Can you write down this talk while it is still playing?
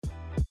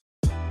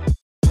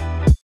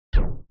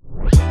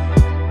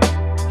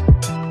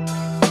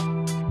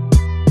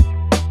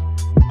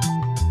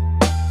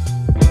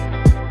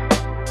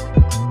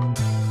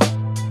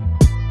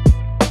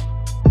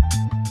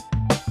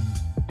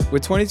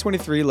With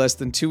 2023 less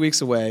than 2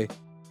 weeks away,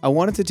 I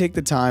wanted to take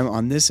the time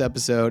on this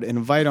episode and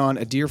invite on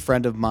a dear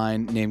friend of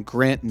mine named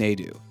Grant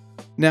Naidu.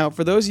 Now,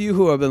 for those of you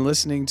who have been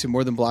listening to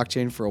More Than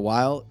Blockchain for a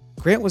while,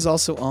 Grant was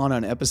also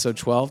on episode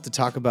 12 to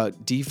talk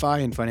about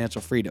DeFi and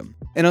financial freedom.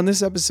 And on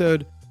this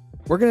episode,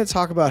 we're going to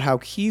talk about how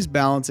he's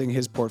balancing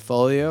his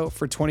portfolio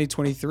for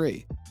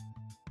 2023,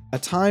 a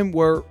time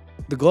where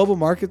the global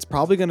market's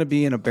probably going to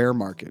be in a bear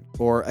market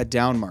or a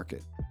down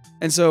market.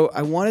 And so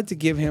I wanted to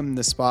give him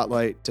the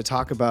spotlight to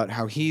talk about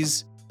how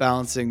he's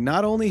balancing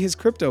not only his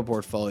crypto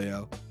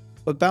portfolio,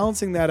 but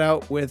balancing that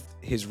out with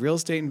his real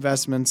estate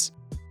investments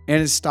and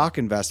his stock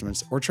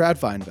investments or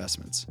TradFi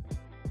investments.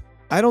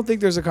 I don't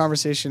think there's a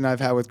conversation I've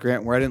had with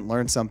Grant where I didn't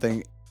learn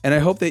something, and I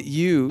hope that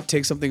you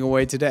take something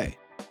away today.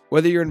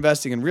 Whether you're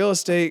investing in real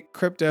estate,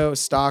 crypto,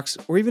 stocks,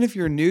 or even if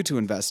you're new to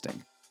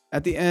investing.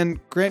 At the end,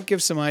 Grant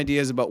gives some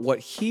ideas about what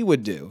he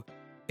would do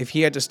if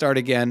he had to start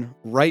again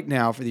right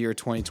now for the year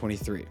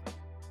 2023.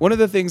 One of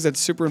the things that's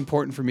super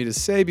important for me to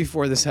say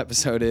before this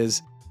episode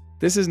is,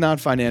 this is not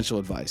financial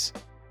advice,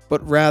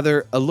 but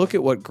rather a look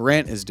at what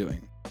Grant is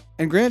doing.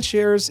 And Grant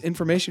shares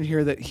information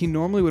here that he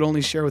normally would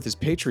only share with his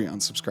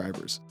Patreon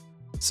subscribers.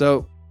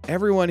 So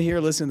everyone here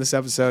listening to this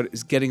episode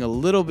is getting a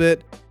little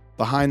bit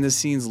behind the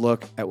scenes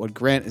look at what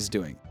Grant is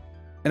doing.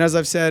 And as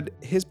I've said,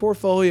 his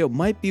portfolio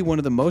might be one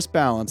of the most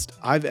balanced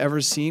I've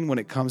ever seen when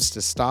it comes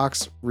to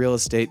stocks, real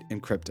estate,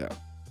 and crypto.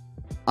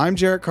 I'm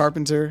Jarrett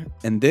Carpenter,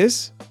 and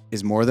this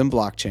is More Than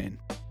Blockchain.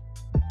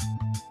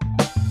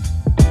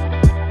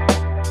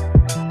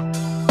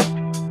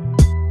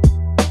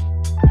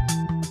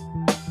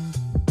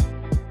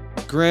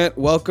 Grant,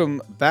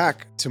 welcome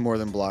back to More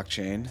Than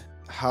Blockchain.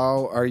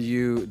 How are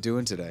you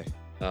doing today?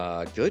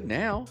 Good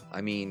now.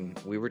 I mean,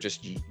 we were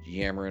just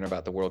yammering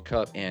about the World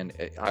Cup, and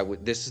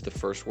this is the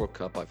first World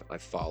Cup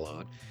I've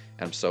followed,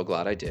 and I'm so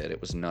glad I did. It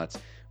was nuts.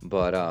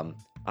 But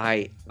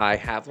I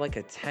have like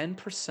a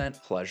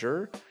 10%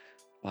 pleasure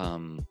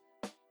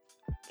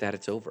that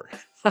it's over.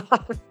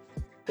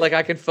 Like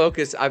I can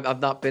focus.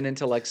 I've not been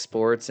into like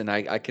sports, and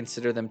I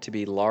consider them to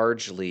be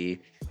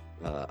largely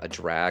a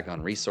drag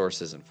on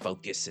resources and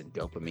focus and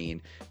dopamine.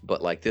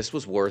 But like this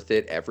was worth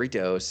it, every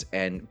dose.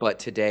 But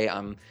today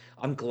I'm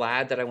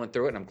glad that I went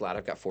through it, and I'm glad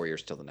I've got 4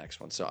 years till the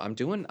next one. So I'm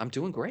doing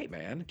great,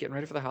 man. Getting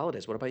ready for the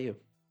holidays. What about you?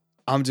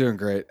 I'm doing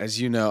great. As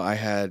you know, I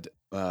had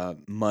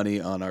money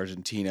on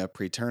Argentina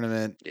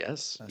pre-tournament.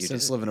 Yes, you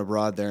Since did. living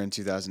abroad there in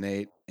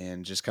 2008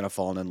 and just kind of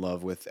fallen in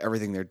love with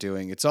everything they're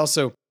doing. It's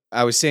also,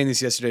 I was saying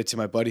this yesterday to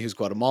my buddy who's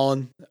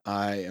Guatemalan.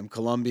 I am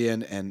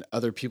Colombian, and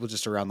other people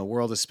just around the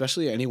world,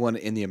 especially anyone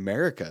in the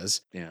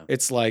Americas. Yeah.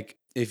 It's like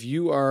if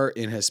you are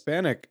in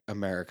Hispanic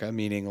America,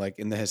 meaning like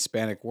in the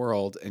Hispanic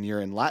world, and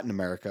you're in Latin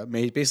America,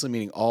 basically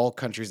meaning all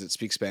countries that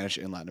speak Spanish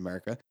in Latin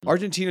America,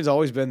 Argentina's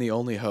always been the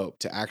only hope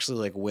to actually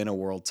like win a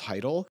world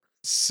title.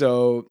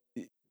 So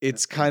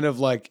it's kind of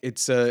like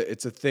it's a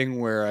thing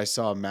where I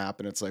saw a map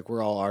and it's like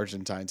we're all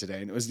Argentine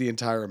today, and it was the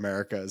entire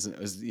Americas, and it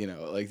was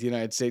like the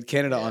United States,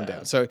 Canada on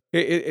down. So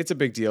it's a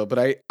big deal. But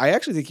I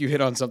actually think you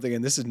hit on something,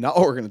 and this is not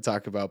what we're going to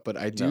talk about, but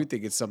I do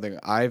think it's something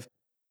I've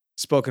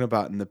spoken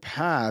about in the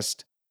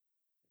past,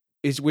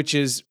 which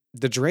is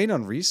the drain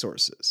on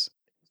resources.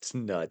 It's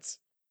nuts.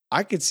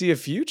 I could see a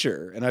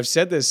future, and I've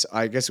said this,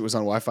 I guess it was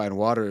on Wi-Fi and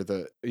Water,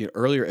 the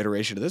earlier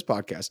iteration of this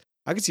podcast.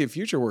 I could see a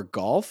future where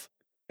golf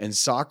and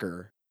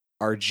soccer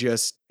are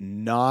just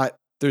not,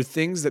 they're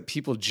things that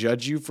people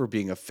judge you for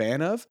being a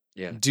fan of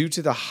due to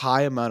the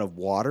high amount of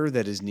water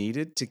that is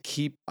needed to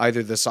keep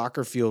either the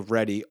soccer field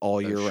ready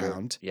all year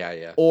round,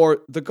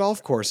 or the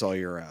golf course all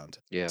year round.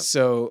 Yeah.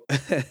 So,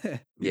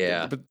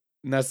 but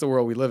that's the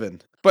world we live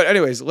in. But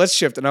anyways, let's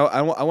shift. And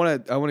I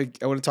want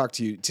to talk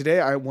to you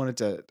today. I wanted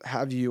to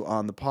have you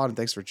on the pod, and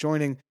thanks for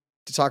joining,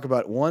 to talk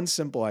about one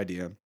simple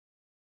idea.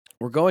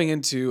 We're going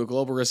into a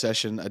global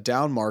recession, a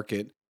down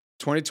market.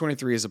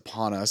 2023 is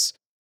upon us.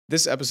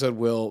 This episode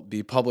will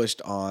be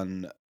published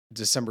on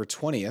December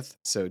 20th,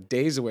 so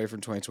days away from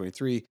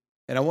 2023.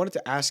 And I wanted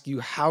to ask you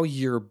how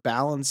you're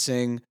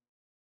balancing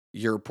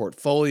your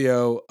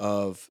portfolio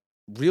of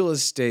real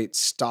estate,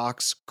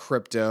 stocks,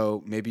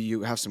 crypto. Maybe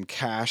you have some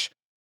cash.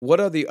 What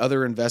are the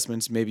other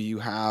investments maybe you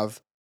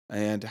have?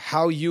 And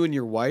how you and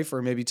your wife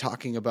are maybe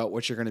talking about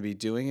what you're going to be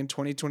doing in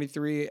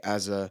 2023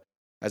 as a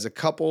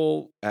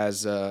couple,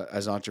 as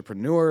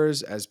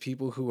entrepreneurs, as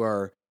people who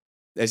are,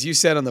 as you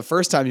said on the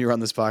first time you were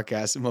on this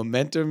podcast,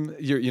 momentum.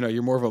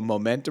 You're more of a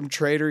momentum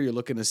trader. You're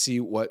looking to see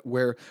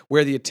where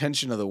the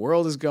attention of the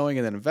world is going,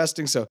 and then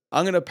investing. So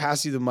I'm going to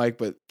pass you the mic,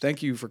 but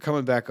thank you for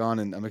coming back on,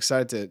 and I'm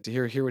excited to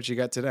hear what you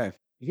got today.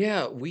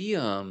 Yeah,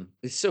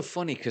 it's so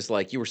funny because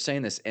like you were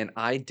saying this, and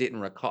I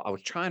didn't recall. I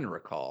was trying to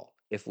recall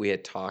if we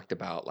had talked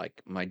about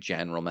like my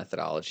general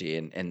methodology,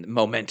 and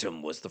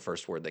momentum was the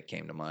first word that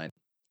came to mind.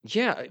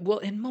 Yeah, well,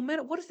 and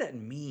momentum, what does that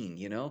mean?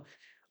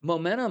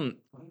 Momentum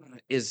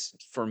is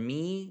for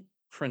me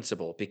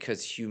principle,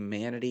 because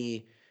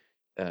humanity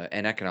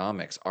and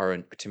economics are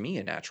to me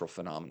a natural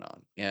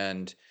phenomenon,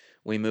 and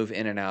we move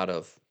in and out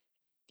of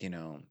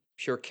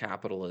pure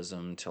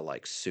capitalism to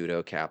like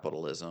pseudo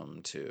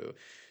capitalism to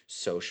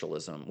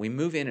socialism. We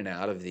move in and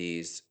out of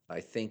these, I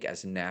think,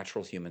 as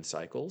natural human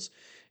cycles,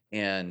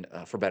 and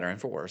for better and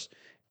for worse.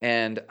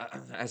 And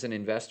as an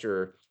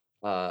investor,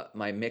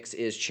 my mix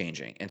is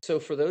changing. And so,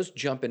 for those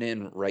jumping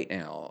in right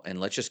now, and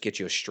let's just get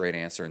you a straight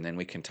answer, and then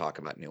we can talk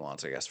about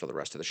nuance, I guess, for the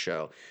rest of the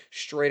show.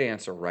 Straight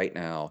answer right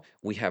now,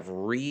 we have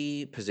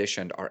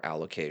repositioned our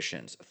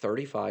allocations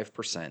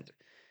 35%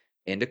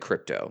 into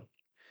crypto,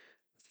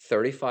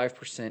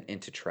 35%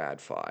 into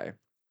TradFi,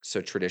 so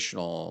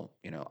traditional,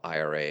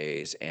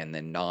 IRAs, and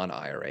then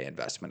non-IRA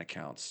investment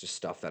accounts, just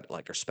stuff that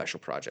like are special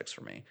projects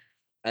for me.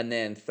 And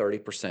then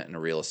 30% into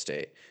real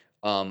estate.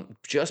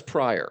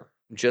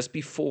 Just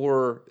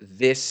before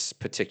this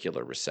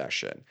particular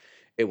recession,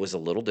 it was a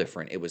little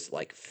different. It was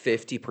like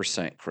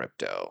 50%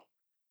 crypto,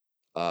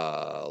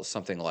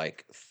 something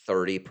like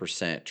 30%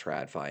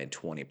 TradFi and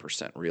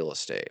 20% real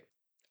estate.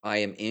 I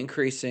am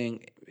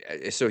increasing,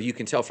 so you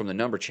can tell from the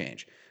number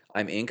change.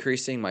 I'm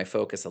increasing my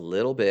focus a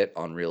little bit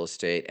on real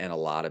estate and a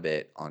lot of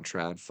it on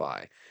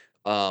TradFi,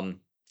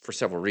 for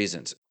several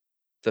reasons.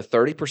 The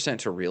 30%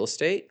 to real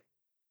estate,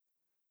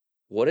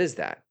 what is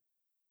that?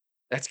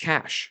 That's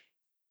cash.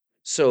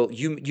 So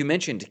you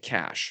mentioned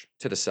cash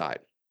to the side.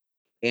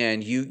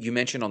 And you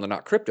mentioned on the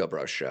Not Crypto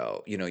Bro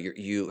show,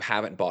 you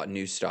haven't bought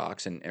new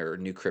stocks and or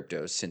new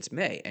cryptos since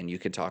May, and you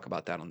can talk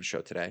about that on the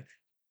show today.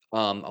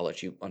 I'll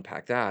let you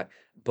unpack that.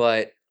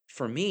 But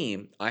for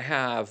me, I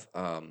have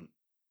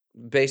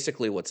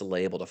basically what's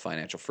labeled a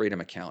financial freedom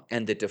account,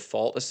 and the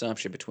default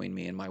assumption between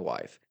me and my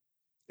wife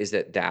is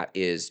that that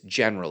is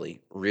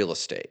generally real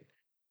estate.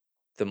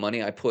 The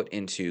money I put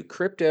into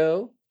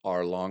crypto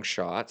are long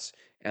shots,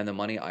 and the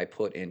money I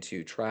put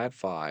into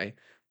TradFi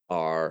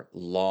are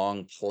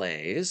long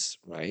plays,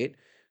 right?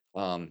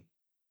 Um,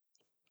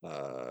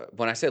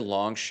 when I say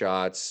long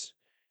shots,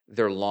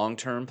 they're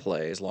long-term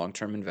plays,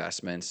 long-term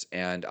investments,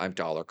 and I'm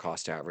dollar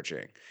cost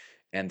averaging.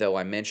 And though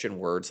I mention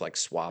words like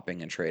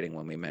swapping and trading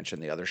when we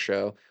mentioned the other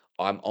show,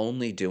 I'm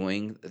only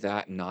doing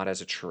that not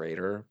as a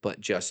trader, but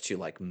just to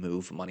like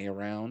move money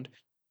around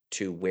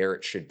to where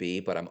it should be.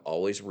 But I'm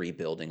always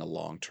rebuilding a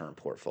long-term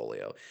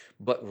portfolio.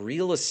 But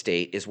real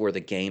estate is where the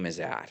game is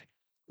at.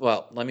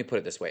 Well, let me put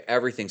it this way.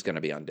 Everything's going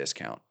to be on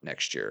discount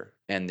next year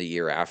and the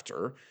year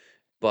after.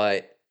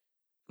 But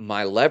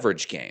my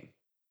leverage game,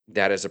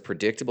 that is a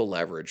predictable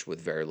leverage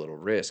with very little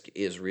risk,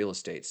 is real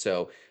estate.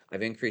 So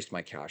I've increased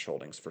my cash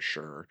holdings for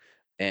sure.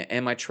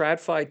 And my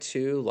TradFi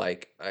too,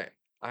 like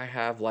I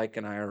have like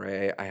an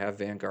IRA, I have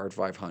Vanguard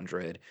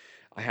 500,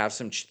 I have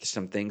some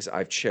things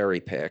I've cherry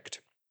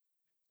picked,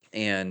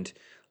 and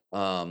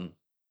um,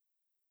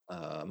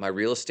 my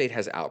real estate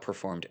has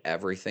outperformed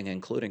everything,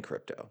 including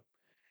crypto.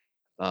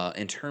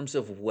 In terms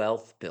of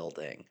wealth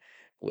building,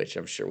 which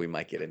I'm sure we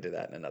might get into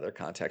that in another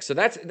context. So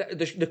that's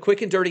the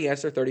quick and dirty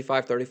answer: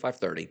 35, 35,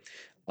 30,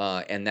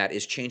 and that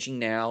is changing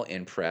now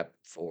in prep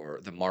for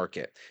the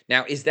market.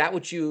 Now, is that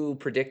what you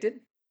predicted?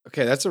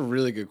 Okay, that's a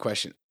really good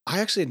question. I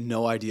actually had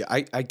no idea.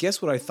 I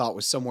guess what I thought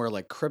was somewhere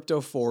like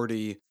crypto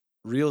 40,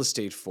 real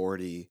estate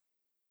 40,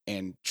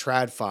 and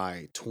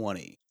TradFi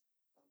 20.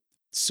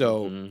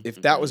 So Mm-hmm.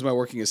 if that was Mm-hmm. my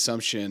working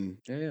assumption,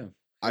 Yeah, yeah.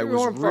 I You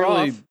was weren't far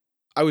really off.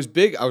 I was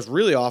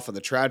really off on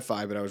the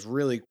TradFi, but I was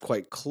really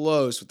quite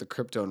close with the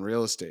crypto and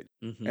real estate.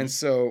 Mm-hmm. And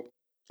so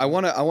I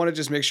want to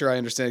just make sure I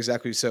understand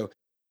exactly. So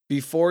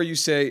before you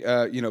say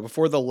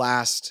before the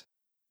last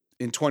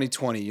in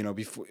 2020,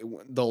 before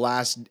the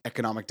last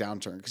economic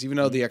downturn, because even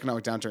though Mm-hmm. the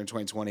economic downturn in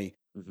 2020, as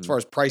Mm-hmm. far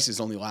as prices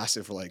only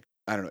lasted for like,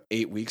 I don't know,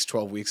 8 weeks,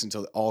 12 weeks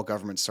until all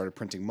governments started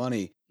printing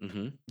money,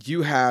 Mm-hmm.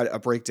 you had a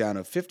breakdown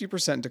of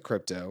 50% into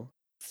crypto,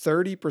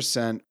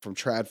 30% from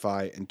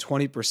TradFi, and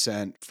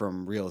 20%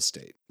 from real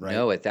estate, right?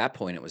 No, at that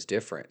point it was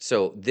different.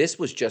 So this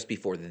was just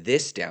before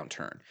this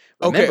downturn.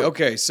 Okay, Remember,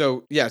 okay.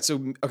 So, yeah,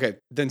 okay,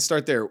 then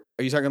start there.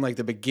 Are you talking like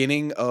the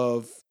beginning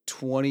of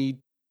 20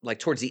 like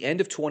towards the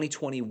end of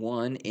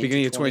 2021 into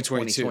beginning of 20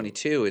 2022?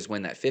 2022 is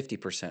when that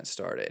 50%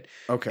 started.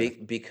 Okay.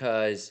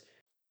 Because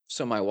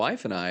so my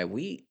wife and I,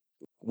 we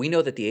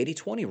know that the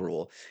 80/20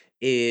 rule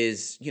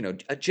is,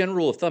 a general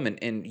rule of thumb,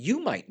 and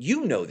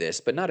you know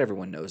this, but not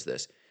everyone knows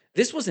this.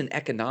 This was an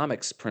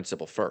economics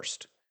principle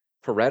first.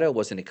 Pareto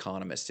was an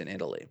economist in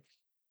Italy.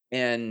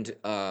 And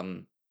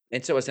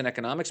so as an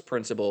economics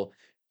principle,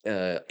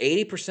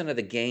 80% of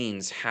the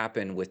gains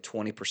happen with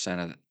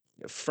 20%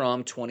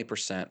 from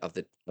 20% of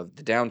the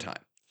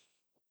downtime.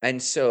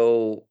 And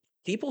so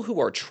people who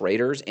are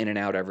traders in and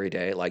out every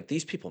day, like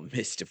these people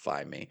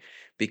mystify me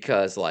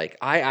because like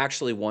I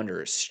actually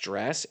wonder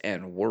stress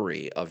and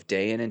worry of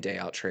day in and day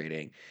out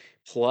trading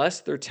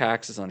plus their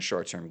taxes on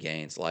short-term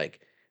gains. Like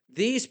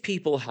these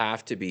people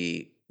have to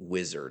be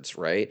wizards,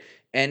 right?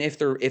 And if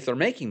they're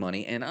making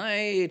money, and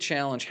I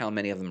challenge how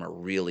many of them are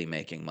really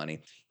making money,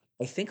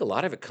 I think a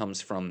lot of it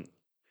comes from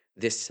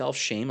this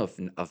self-shame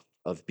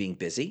of being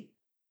busy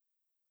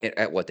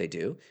at what they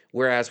do.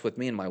 Whereas with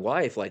me and my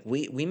wife, like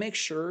we make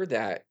sure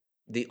that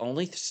the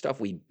only stuff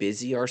we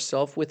busy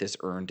ourselves with is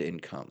earned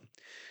income.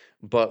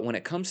 But when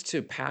it comes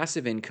to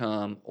passive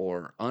income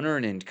or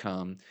unearned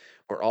income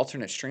or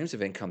alternate streams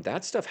of income,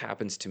 that stuff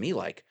happens to me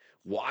like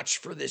watch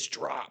for this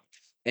drop.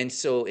 And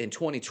so in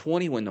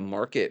 2020, when the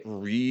market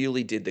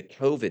really did the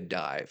COVID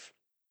dive,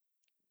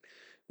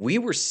 we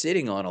were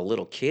sitting on a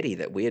little kitty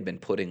that we had been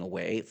putting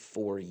away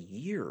for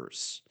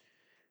years.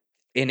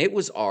 And it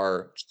was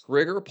our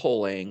trigger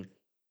pulling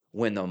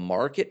when the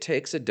market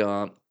takes a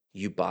dump,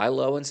 you buy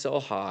low and sell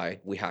high.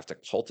 We have to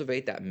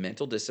cultivate that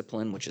mental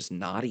discipline, which is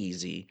not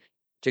easy,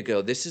 to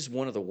go, this is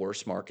one of the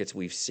worst markets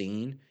we've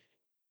seen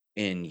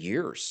in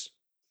years.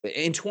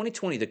 In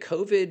 2020, the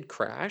COVID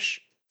crash,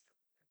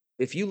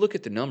 if you look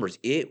at the numbers,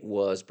 it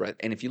was breath.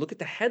 And if you look at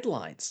the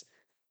headlines,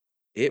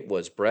 it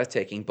was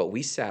breathtaking. But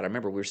I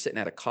remember we were sitting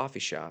at a coffee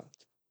shop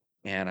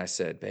and I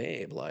said,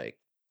 babe, like,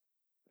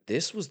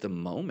 this was the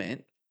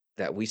moment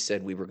that we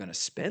said we were going to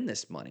spend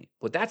this money.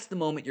 But that's the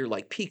moment you're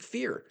like peak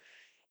fear.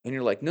 And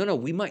you're like, no, no,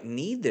 we might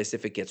need this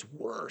if it gets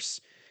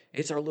worse.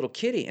 It's our little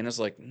kitty. And it's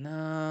like,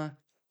 nah,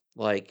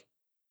 like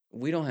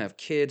we don't have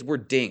kids. We're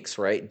dinks,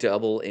 right?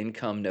 Double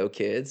income, no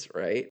kids,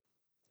 right?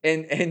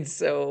 And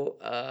so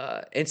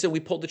we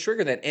pulled the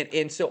trigger then.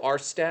 And so our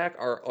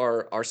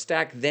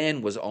stack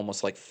then was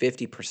almost like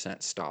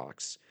 50%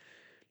 stocks.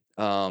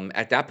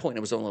 At that point,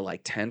 it was only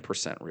like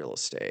 10% real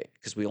estate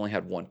because we only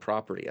had one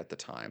property at the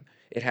time.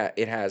 It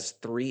has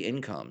three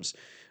incomes,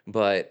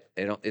 but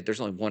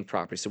there's only one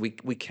property, so we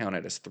count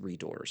it as three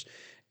doors.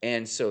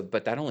 And so,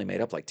 but that only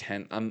made up like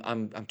 10.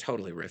 I'm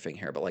totally riffing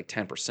here, but like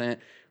 10%.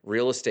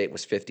 Real estate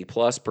was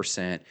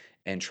 50+%,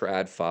 and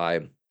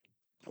TradFi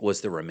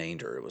was the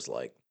remainder. It was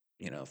like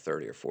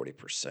 30 or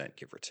 40%,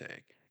 give or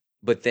take.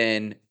 But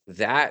then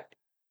that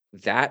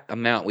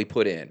amount we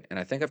put in, and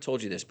I think I've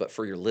told you this, but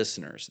for your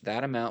listeners,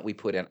 that amount we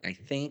put in, I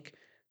think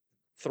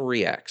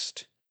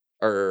 3x'd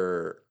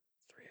or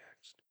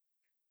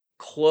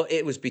 3x.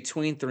 It was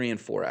between 3 and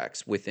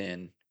 4x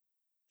within.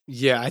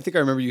 Yeah, I think I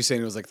remember you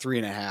saying it was like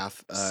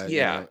 3.5.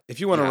 Yeah, If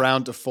you want to yeah,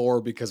 round to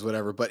 4 because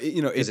whatever, but it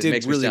because it did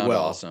makes me really sound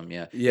well. awesome.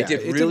 Yeah, it Yeah, did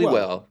it did really well.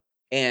 well.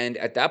 And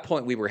at that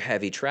point, we were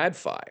heavy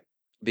TradFi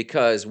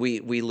because we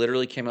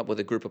literally came up with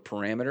a group of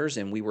parameters,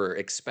 and we were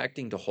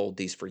expecting to hold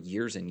these for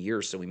years and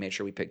years. So we made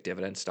sure we picked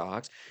dividend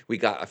stocks. We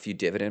got a few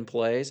dividend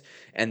plays,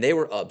 and they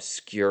were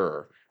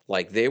obscure.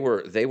 Like they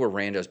were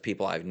randos,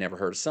 people I've never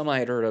heard. Some I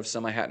had heard of,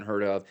 some I hadn't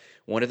heard of.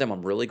 One of them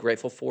I'm really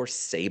grateful for,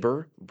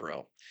 Sabre,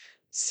 bro.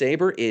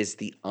 Sabre is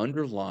the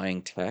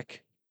underlying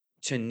tech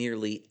to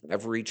nearly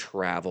every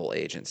travel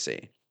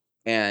agency.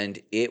 And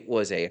it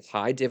was a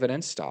high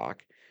dividend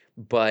stock,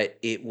 but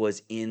it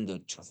was in the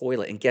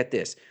toilet. And get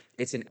this,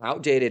 it's an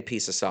outdated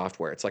piece of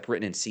software. It's like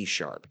written in C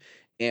sharp,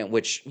 and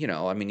which,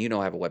 I mean,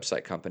 I have a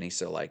website company,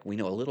 so like we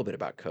know a little bit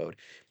about code.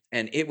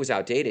 And it was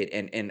outdated.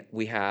 And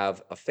we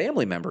have a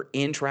family member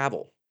in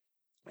travel,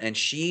 and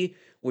she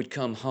would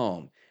come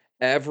home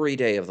every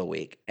day of the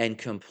week and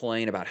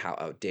complain about how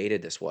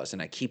outdated this was.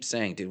 And I keep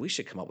saying, dude, we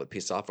should come up with a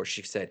piece of software.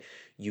 She said,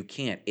 you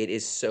can't. It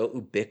is so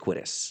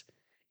ubiquitous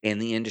in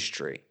the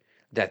industry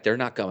that they're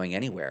not going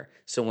anywhere.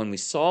 So when we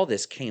saw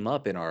this came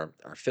up in our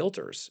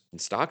filters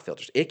and stock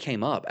filters, it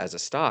came up as a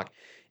stock.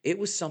 It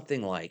was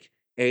something like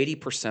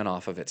 80%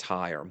 off of its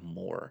high or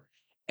more.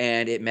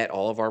 And it met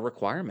all of our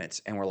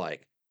requirements. And we're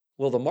like,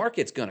 well, the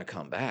market's going to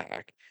come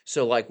back.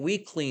 So, like, we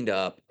cleaned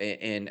up,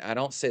 and I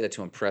don't say that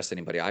to impress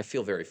anybody. I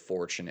feel very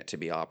fortunate to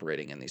be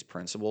operating in these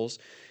principles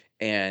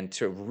and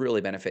to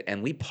really benefit.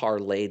 And we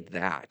parlayed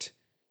that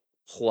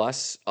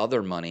plus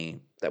other money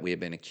that we had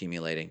been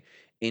accumulating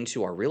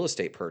into our real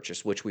estate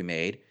purchase, which we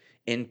made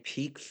in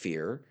peak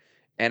fear.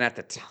 And at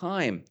the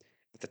time,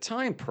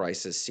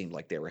 prices seemed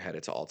like they were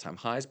headed to all-time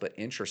highs, but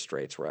interest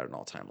rates were at an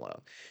all-time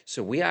low.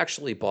 So we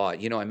actually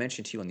bought, I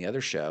mentioned to you on the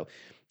other show,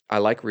 I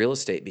like real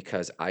estate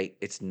because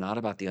it's not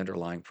about the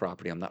underlying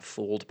property. I'm not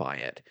fooled by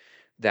it.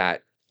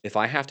 That if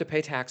I have to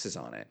pay taxes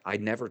on it, I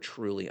never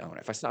truly own it.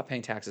 If I stop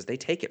paying taxes, they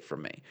take it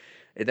from me.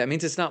 That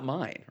means it's not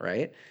mine,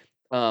 right?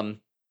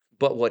 Um,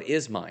 but what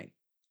is mine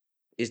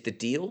is the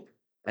deal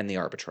and the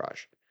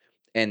arbitrage.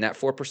 And that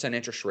 4%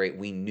 interest rate,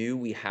 we knew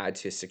we had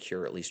to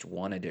secure at least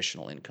one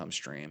additional income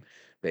stream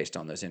based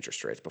on those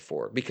interest rates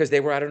before, because they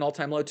were at an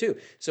all-time low too.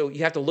 So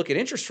you have to look at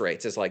interest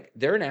rates as like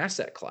they're an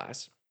asset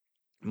class.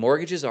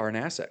 Mortgages are an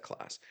asset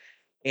class.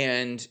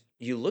 And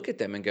you look at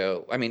them and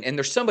go, I mean, and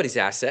they're somebody's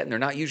asset and they're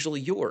not usually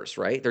yours,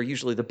 right? They're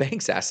usually the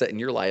bank's asset and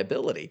your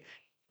liability.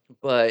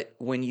 But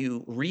when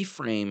you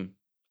reframe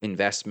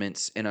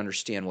investments and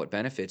understand what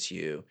benefits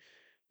you,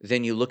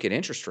 then you look at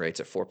interest rates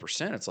at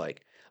 4%. It's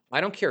like, I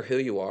don't care who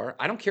you are.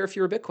 I don't care if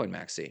you're a Bitcoin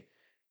maxi.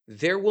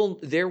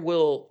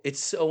 It's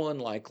so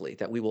unlikely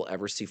that we will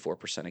ever see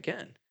 4%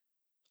 again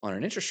on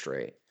an interest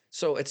rate.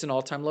 So it's an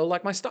all-time low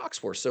like my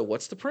stocks were. So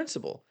what's the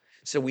principle?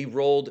 So we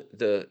rolled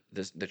the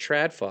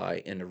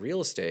TradFi into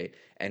real estate,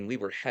 and we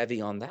were heavy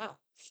on that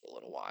for a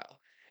little while.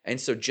 And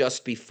so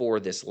just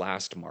before this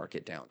last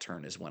market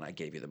downturn is when I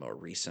gave you the more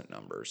recent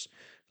numbers.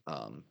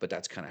 But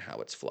that's kind of how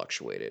it's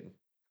fluctuated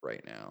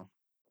right now.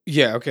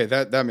 Yeah, okay,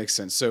 that makes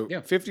sense. So Yeah.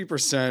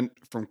 50%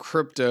 from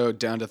crypto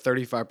down to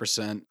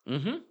 35%,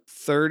 Mm-hmm.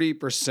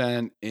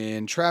 30%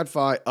 in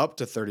TradFi up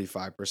to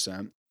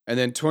 35%, and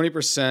then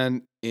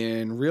 20%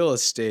 in real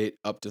estate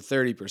up to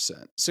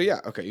 30%. So yeah,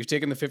 okay, you've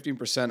taken the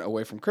 15%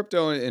 away from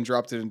crypto and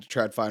dropped it into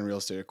TradFi and real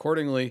estate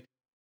accordingly.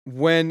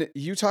 When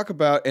you talk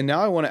about, and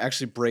now I want to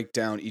actually break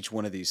down each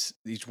one of these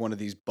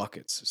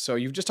buckets. So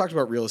you've just talked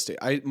about real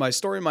estate. My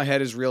story in my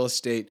head is real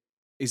estate.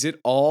 Is it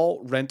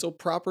all rental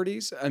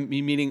properties? I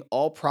mean, meaning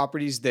all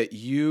properties that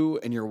you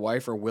and your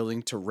wife are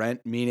willing to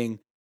rent, meaning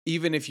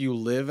even if you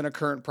live in a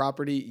current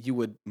property, you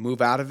would move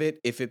out of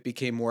it if it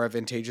became more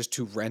advantageous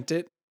to rent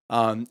it.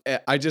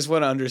 I just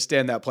want to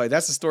understand that play.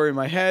 That's the story in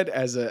my head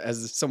as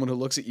someone who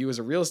looks at you as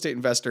a real estate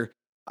investor.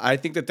 I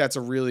think that that's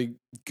a really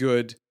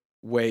good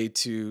way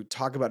to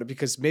talk about it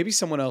because maybe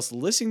someone else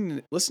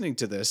listening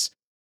to this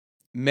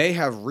may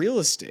have real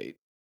estate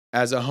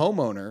as a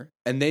homeowner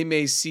and they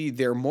may see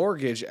their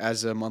mortgage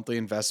as a monthly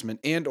investment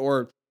and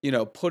or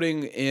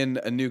putting in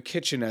a new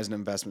kitchen as an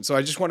investment. So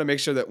I just want to make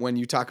sure that when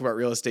you talk about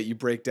real estate you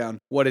break down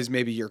what is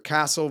maybe your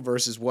castle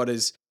versus what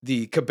is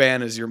the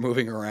cabanas you're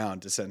moving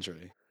around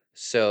essentially.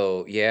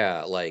 So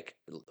yeah, like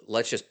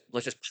let's just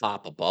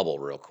pop a bubble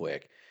real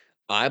quick.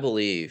 I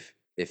believe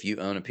if you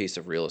own a piece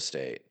of real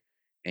estate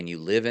and you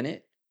live in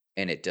it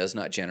and it does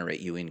not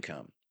generate you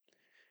income.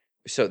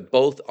 So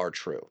both are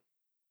true.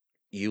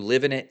 You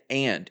live in it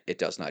and it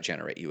does not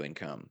generate you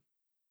income.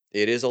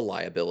 It is a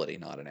liability,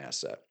 not an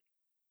asset.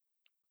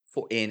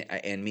 For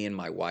in me and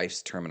my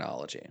wife's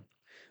terminology,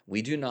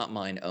 we do not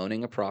mind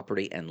owning a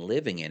property and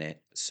living in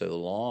it so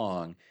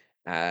long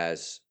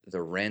as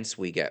the rents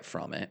we get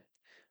from it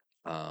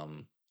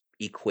um,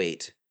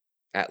 equate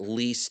at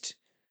least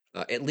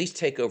at least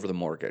take over the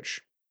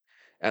mortgage.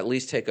 At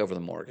least take over the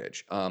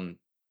mortgage.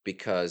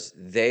 Because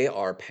they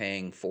are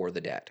paying for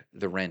the debt.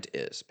 The rent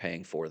is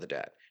paying for the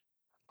debt.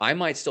 I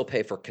might still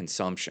pay for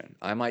consumption.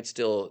 I might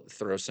still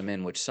throw some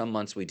in, which some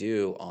months we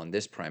do on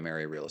this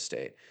primary real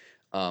estate.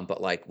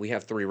 But like we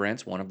have three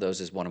rents. One of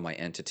those is one of my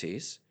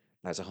entities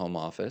as a home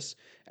office,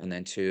 and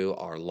then two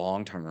are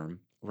long-term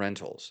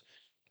renters.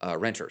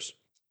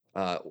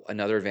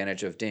 Another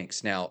advantage of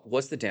Dinks. Now,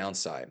 what's the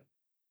downside?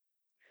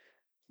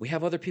 We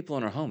have other people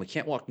in our home. We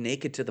can't walk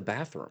naked to the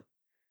bathroom.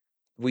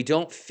 We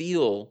don't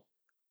feel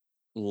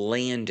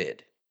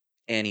landed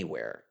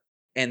anywhere.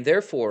 And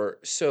therefore,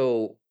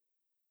 so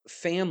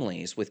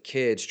families with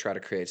kids try to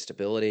create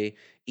stability.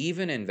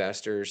 Even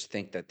investors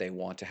think that they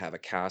want to have a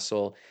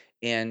castle.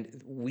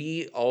 And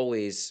we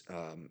always,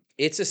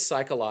 it's a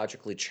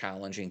psychologically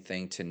challenging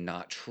thing to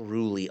not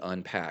truly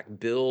unpack.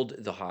 Build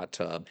the hot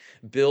tub,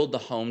 build the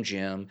home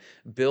gym,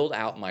 build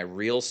out my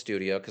real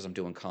studio because I'm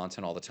doing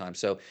content all the time.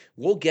 So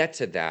we'll get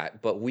to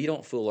that, but we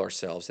don't fool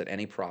ourselves that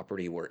any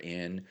property we're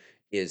in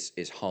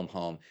is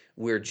home.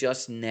 We're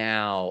just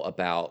now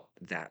about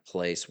that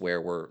place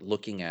where we're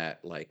looking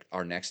at like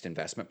our next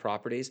investment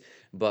properties,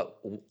 but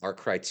our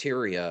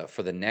criteria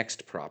for the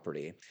next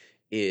property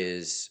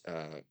is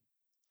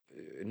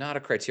not a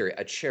criteria,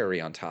 a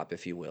cherry on top,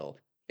 if you will.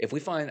 If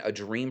we find a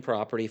dream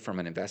property from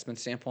an investment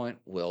standpoint,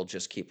 we'll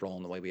just keep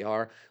rolling the way we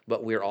are.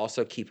 But we're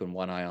also keeping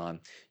one eye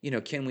on,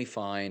 can we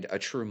find a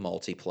true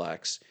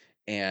multiplex?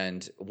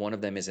 And one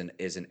of them is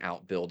an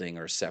outbuilding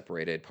or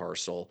separated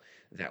parcel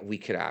that we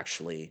could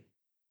actually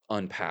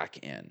unpack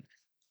in.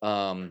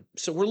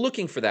 So we're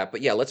looking for that,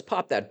 but yeah, let's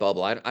pop that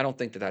bubble. I don't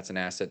think that that's an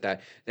asset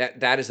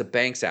that is a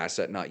bank's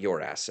asset, not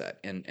your asset,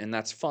 and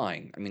that's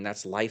fine. I mean,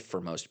 that's life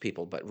for most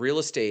people. But real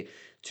estate,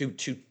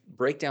 to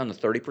break down the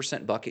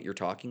 30% bucket you're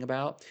talking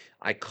about,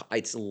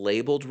 it's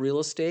labeled real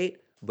estate,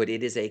 but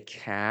it is a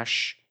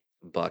cash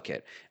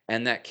bucket,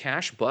 and that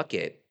cash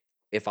bucket,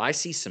 if I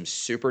see some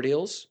super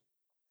deals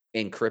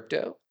in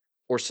crypto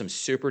or some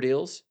super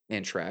deals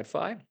in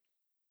TradFi,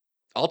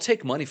 I'll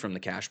take money from the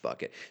cash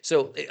bucket.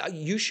 So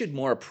you should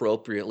more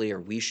appropriately, or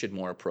we should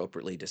more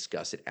appropriately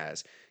discuss it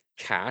as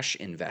cash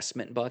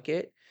investment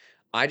bucket.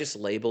 I just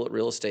label it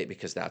real estate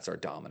because that's our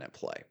dominant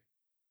play.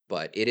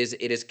 But it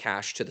is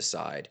cash to the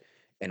side,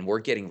 and we're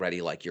getting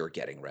ready like you're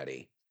getting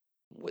ready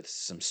with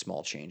some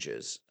small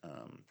changes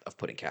of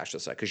putting cash to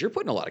the side because you're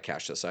putting a lot of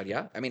cash to the side.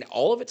 Yeah, I mean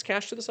all of it's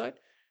cash to the side.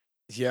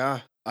 Yeah,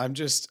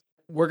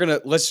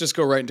 let's just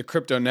go right into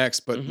crypto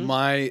next. But Hmm.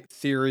 my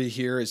theory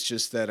here is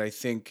just that I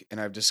think, and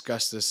I've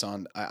discussed this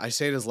I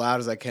say it as loud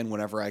as I can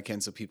whenever I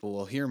can so people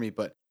will hear me.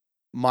 But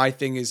my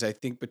thing is, I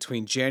think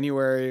between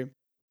January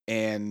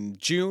and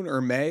June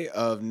or May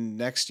of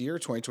next year,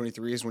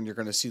 2023, is when you're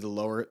going to see the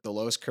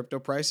lowest crypto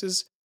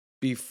prices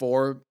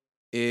before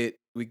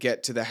we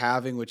get to the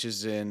halving, which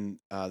is in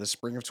the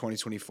spring of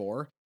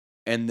 2024.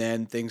 And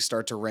then things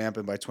start to ramp.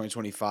 And by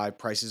 2025,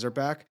 prices are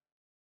back.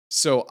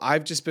 So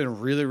I've just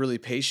been really, really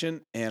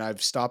patient and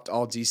I've stopped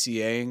all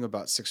DCAing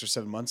about 6 or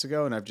 7 months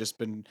ago. And I've just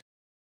been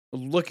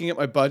looking at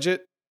my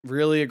budget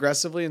really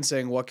aggressively and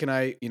saying, what can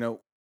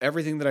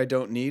everything that I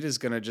don't need is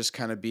going to just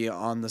kind of be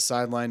on the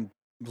sideline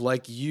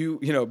like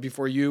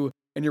before you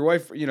and your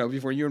wife,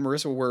 before you and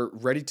Marissa were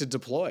ready to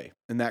deploy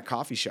in that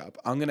coffee shop.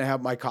 I'm going to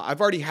have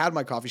I've already had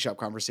my coffee shop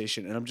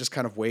conversation and I'm just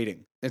kind of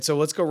waiting. And so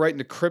let's go right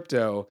into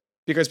crypto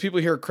because people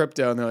hear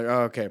crypto and they're like,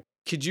 oh, okay.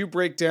 Could you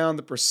break down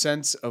the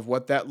percents of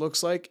what that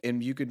looks like?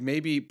 And you could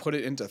maybe put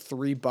it into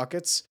three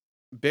buckets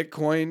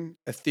Bitcoin,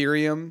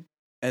 Ethereum,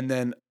 and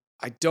then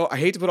I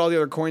hate to put all the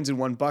other coins in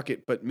one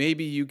bucket, but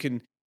maybe you can,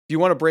 if you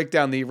want to break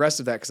down the rest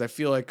of that, because I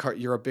feel like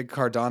you're a big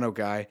Cardano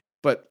guy.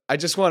 But I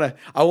just want to,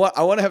 I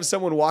want to have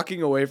someone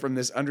walking away from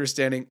this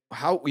understanding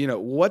how,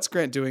 what's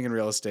Grant doing in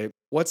real estate?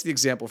 What's the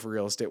example for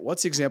real estate?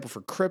 What's the example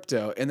for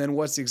crypto? And then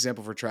what's the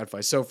example for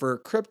TradFi? So for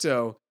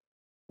crypto,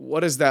 what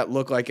does that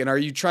look like? And are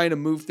you trying to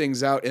move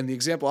things out? And the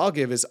example I'll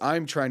give is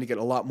I'm trying to get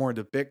a lot more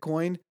into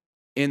Bitcoin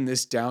in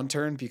this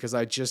downturn because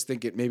I just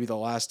think it may be the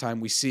last time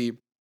we see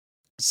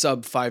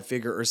sub 5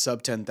 figure or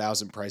sub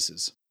 10,000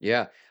 prices.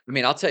 Yeah. I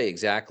mean, I'll tell you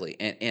exactly.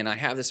 And I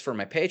have this for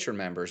my patron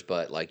members,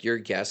 but like your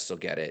guests will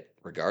get it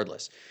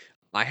regardless.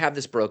 I have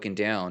this broken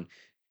down.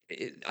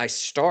 I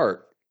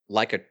start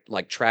like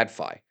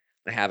TradFi.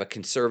 I have a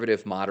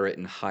conservative, moderate,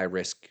 and high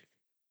risk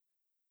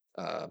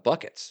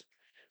buckets.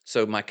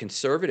 So my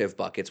conservative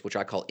buckets, which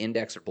I call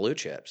index or blue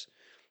chips,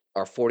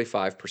 are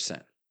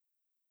 45%.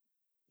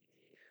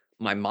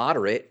 My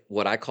moderate,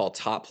 what I call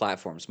top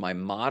platforms, my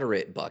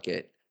moderate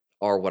bucket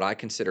are what I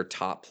consider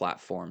top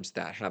platforms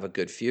that have a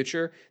good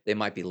future. They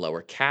might be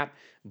lower cap,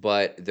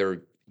 but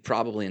they're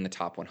probably in the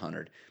top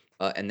 100.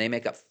 And they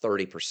make up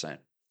 30%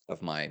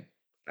 of my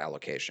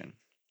allocation.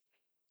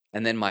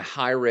 And then my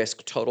high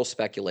risk total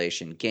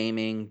speculation,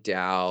 gaming,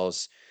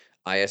 DAOs,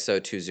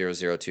 ISO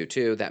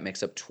 20022, that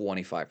makes up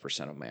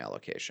 25% of my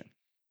allocation.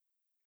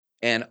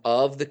 And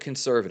of the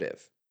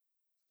conservative,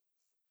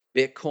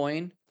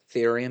 Bitcoin,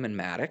 Ethereum, and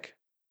Matic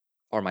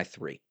are my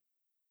three.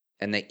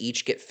 And they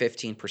each get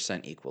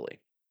 15% equally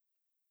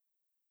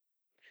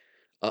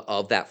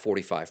of that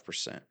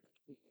 45%.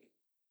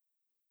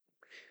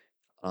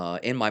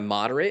 In my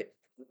moderate,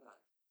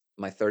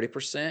 my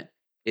 30%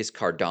 is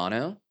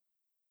Cardano,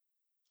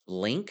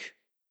 Link,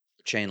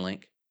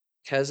 Chainlink,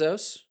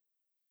 Tezos,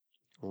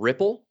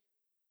 Ripple,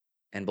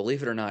 and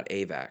believe it or not,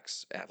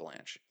 AVAX,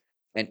 Avalanche.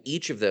 And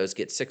each of those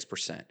get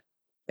 6%.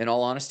 In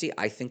all honesty,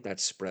 I think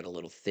that's spread a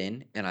little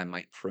thin, and I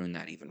might prune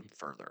that even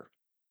further.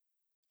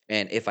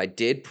 And if I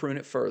did prune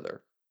it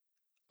further,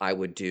 I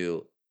would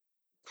do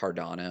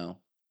Cardano,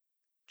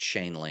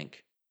 Chainlink,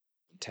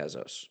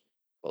 Tezos,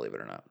 believe it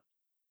or not.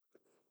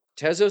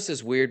 Tezos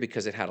is weird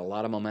because it had a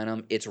lot of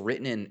momentum. It's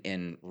written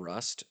in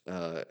Rust.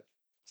 I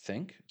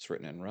think it's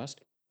written in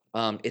Rust.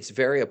 It's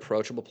very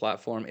approachable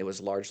platform. It was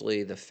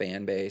largely the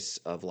fan base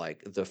of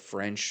like the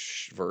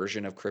French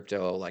version of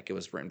crypto. Like it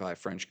was written by a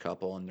French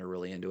couple, and they're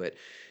really into it.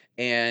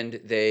 And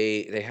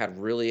they had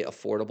really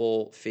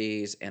affordable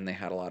fees, and they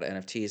had a lot of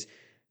NFTs.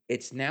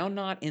 It's now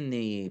not in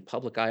the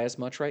public eye as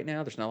much right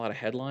now. There's not a lot of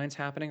headlines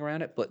happening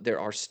around it, but there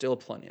are still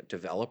plenty of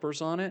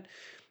developers on it.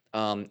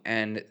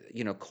 And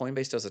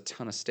Coinbase does a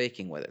ton of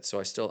staking with it,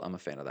 so I'm a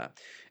fan of that.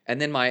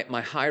 And then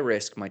my high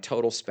risk, my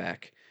total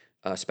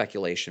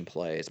speculation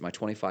plays, my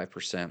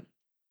 25%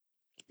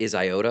 is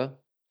IOTA,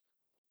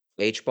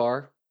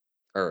 HBAR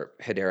or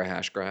Hedera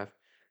Hashgraph,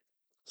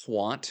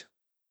 Quant,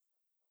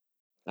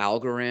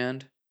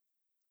 Algorand,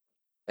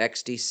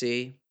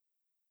 XDC,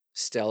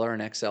 Stellar,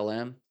 and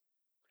XLM.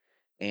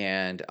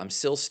 And I'm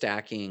still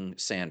stacking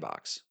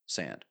Sandbox,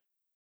 Sand.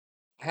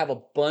 I have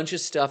a bunch of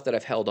stuff that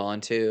I've held on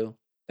to,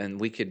 and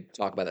we could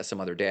talk about that some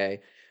other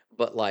day.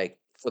 But like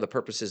for the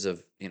purposes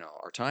of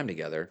our time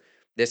together,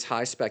 this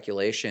high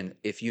speculation,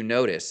 if you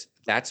notice,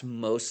 that's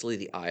mostly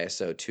the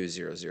ISO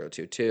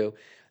 20022.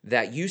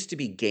 That used to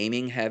be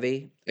gaming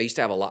heavy. I used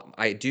to have a lot.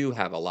 I do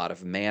have a lot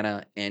of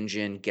Mana,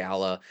 Engine,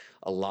 Gala,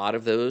 a lot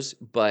of those,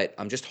 but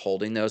I'm just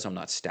holding those. I'm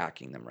not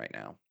stacking them right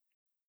now.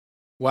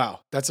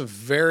 Wow, that's a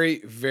very,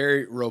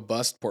 very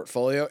robust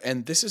portfolio.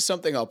 And this is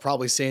something I'll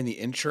probably say in the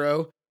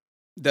intro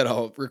that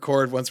I'll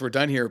record once we're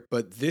done here,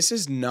 but this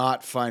is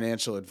not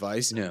financial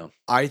advice. No,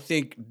 I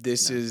think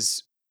this no.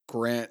 is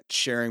Grant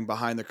sharing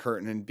behind the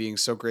curtain and being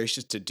so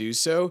gracious to do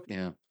so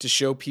Yeah. to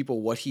show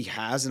people what he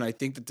has. And I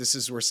think that this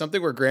is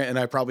where Grant and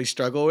I probably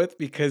struggle with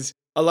because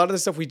a lot of the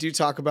stuff we do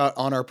talk about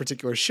on our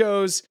particular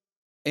shows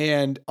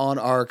and on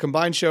our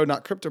combined show,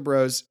 Not Crypto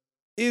Bros,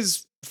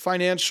 is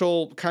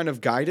financial kind of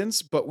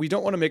guidance, but we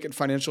don't want to make it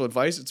financial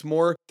advice. It's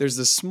more, there's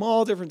this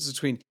small difference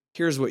between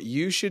here's what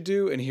you should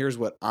do and here's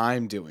what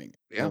I'm doing.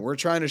 Yeah. And we're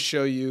trying to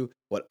show you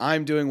what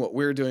I'm doing, what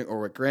we're doing,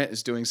 or what Grant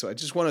is doing. So I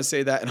just want to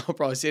say that, and I'll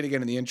probably say it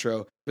again in the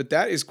intro, but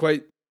that's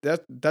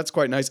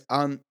quite nice.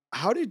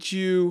 How did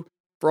you,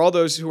 for all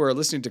those who are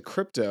listening to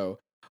crypto,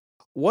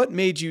 what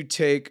made you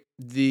take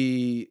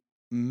the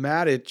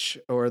Matic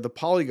or the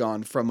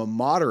Polygon from a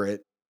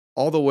moderate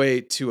all the way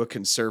to a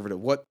conservative?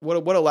 What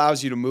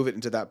allows you to move it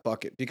into that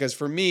bucket? Because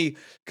for me,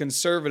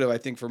 conservative, I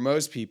think for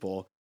most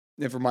people,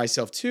 and for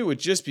myself too, would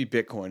just be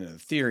Bitcoin and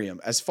Ethereum.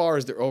 As far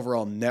as their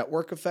overall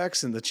network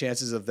effects and the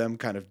chances of them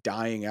kind of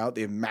dying out,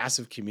 they have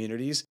massive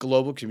communities,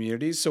 global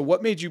communities. So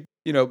what made you,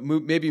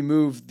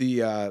 move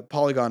the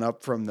Polygon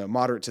up from the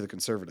moderate to the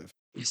conservative?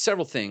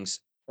 Several things.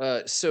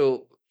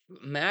 So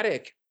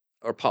Matic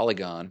or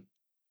Polygon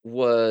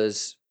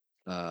was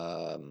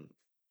Polygon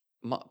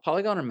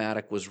or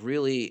Matic was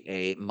really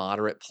a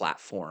moderate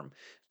platform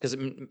because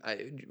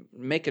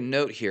make a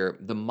note here: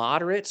 the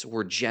moderates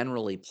were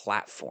generally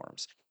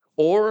platforms,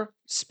 or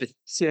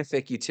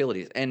specific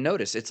utilities. And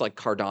notice it's like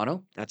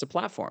Cardano, that's a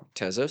platform.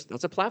 Tezos,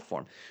 that's a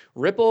platform.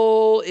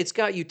 Ripple, it's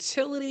got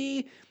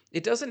utility.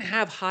 It doesn't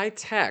have high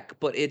tech,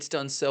 but it's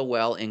done so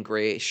well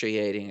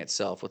ingratiating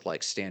itself with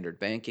like standard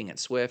banking and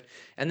Swift.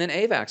 And then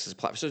AVAX is a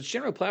platform. So it's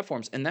general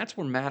platforms. And that's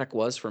where Matic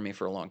was for me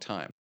for a long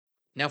time.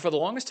 Now, for the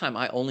longest time,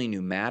 I only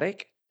knew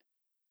Matic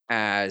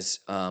as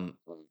a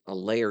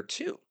layer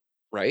two,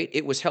 right?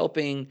 It was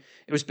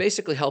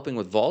basically helping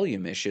with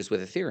volume issues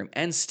with Ethereum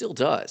and still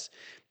does.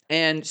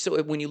 And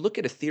so when you look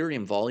at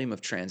Ethereum volume of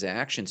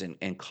transactions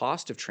and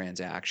cost of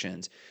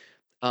transactions,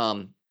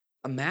 um,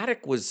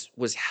 Matic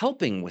was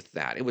helping with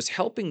that. It was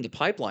helping the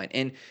pipeline,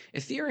 and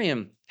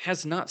Ethereum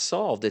has not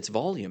solved its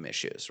volume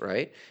issues,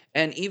 right?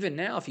 And even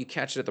now, if you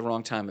catch it at the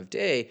wrong time of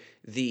day,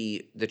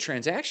 the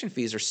transaction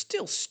fees are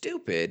still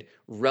stupid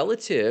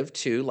relative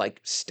to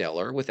like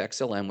Stellar with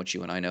XLM, which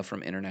you and I know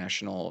from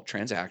international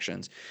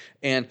transactions,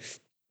 and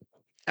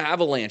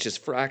Avalanche is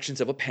fractions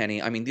of a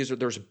penny. I mean, there's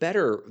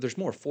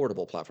more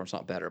affordable platforms,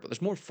 not better, but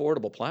there's more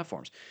affordable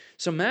platforms.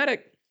 So Matic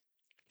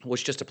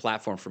was just a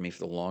platform for me for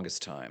the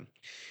longest time.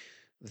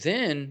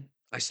 Then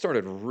I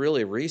started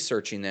really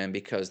researching them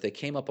because they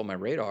came up on my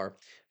radar.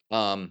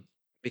 Um,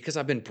 because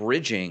I've been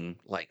bridging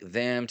like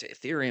them to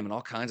Ethereum and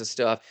all kinds of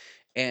stuff.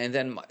 And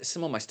then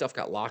some of my stuff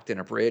got locked in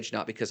a bridge,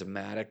 not because of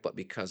Matic, but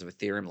because of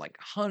Ethereum. Like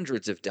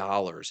hundreds of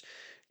dollars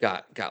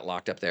got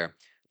locked up there.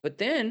 But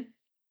then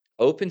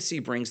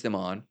OpenSea brings them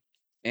on,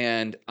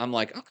 and I'm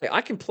like, okay,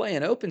 I can play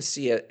in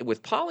OpenSea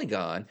with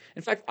Polygon.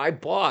 In fact, I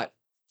bought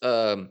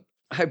an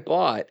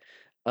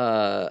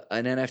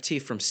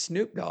NFT from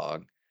Snoop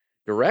Dogg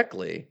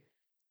directly,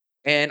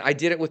 and I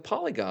did it with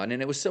Polygon,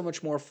 and it was so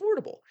much more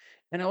affordable.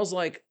 And I was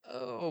like,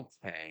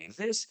 okay,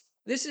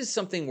 this is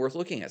something worth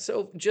looking at.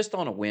 So just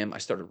on a whim, I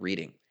started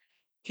reading.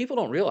 People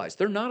don't realize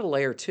they're not a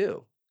layer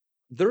two;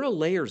 they're a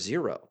layer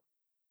zero,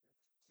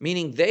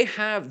 meaning they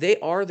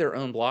are their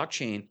own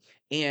blockchain,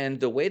 and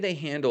the way they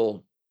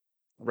handle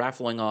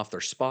raffling off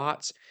their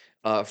spots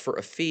for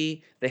a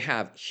fee. They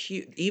have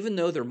even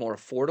though they're more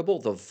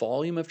affordable, the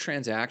volume of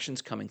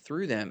transactions coming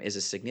through them is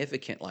a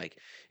significant. Like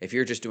if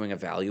you're just doing a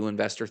value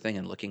investor thing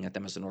and looking at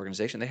them as an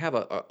organization, they have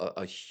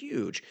a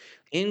huge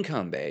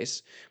income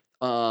base.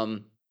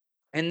 Um,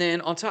 and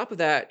then on top of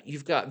that,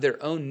 you've got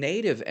their own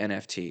native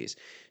NFTs.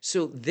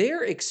 So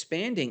they're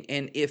expanding.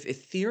 And if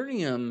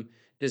Ethereum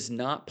does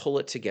not pull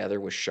it together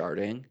with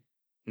sharding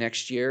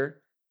next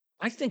year,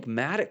 I think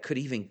Matic could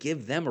even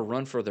give them a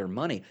run for their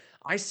money.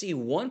 I see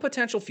one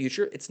potential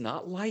future. It's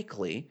not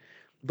likely,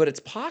 but it's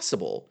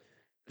possible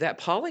that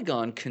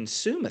Polygon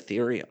consume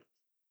Ethereum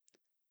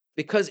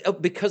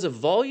because of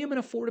volume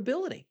and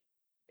affordability.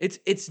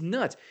 It's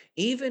nuts.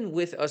 Even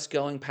with us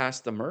going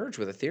past the merge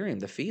with Ethereum,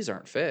 the fees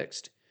aren't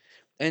fixed.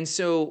 And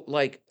so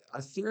like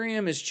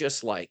Ethereum is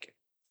just like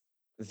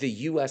the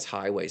US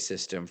highway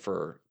system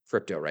for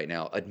crypto right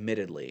now,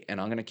 admittedly,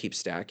 and I'm going to keep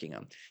stacking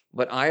them.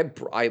 But I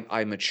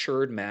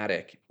matured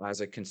Matic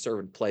as a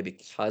conservative play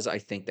because I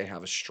think they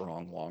have a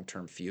strong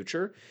long-term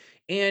future.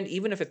 And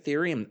even if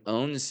Ethereum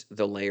owns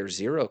the layer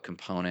zero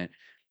component,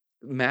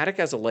 Matic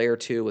as a layer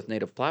two with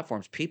native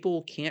platforms,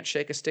 people can't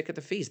shake a stick at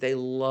the fees. They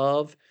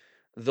love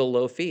the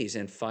low fees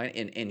and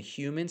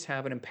humans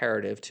have an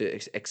imperative to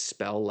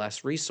expel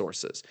less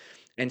resources.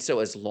 And so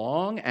as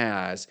long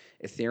as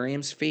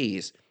Ethereum's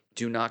fees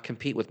do not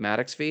compete with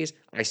Matic's fees,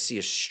 I see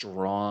a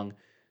strong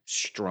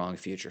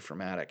future for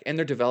Matic. And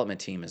their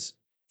development team is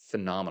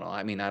phenomenal.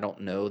 I mean, I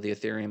don't know the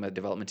Ethereum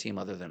development team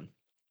other than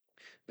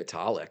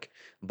Vitalik,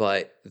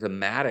 but the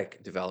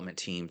Matic development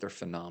team, they're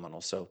phenomenal.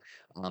 So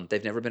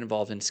they've never been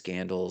involved in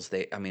scandals.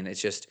 I mean,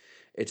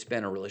 it's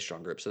been a really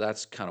strong group. So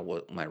that's kind of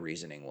what my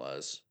reasoning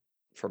was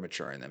for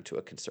maturing them to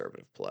a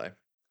conservative play.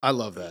 I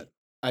love that.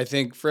 I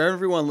think for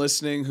everyone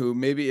listening who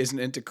maybe isn't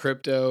into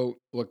crypto,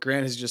 what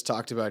Grant has just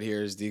talked about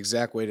here is the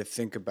exact way to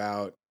think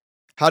about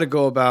how to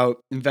go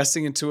about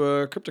investing into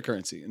a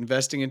cryptocurrency,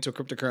 investing into a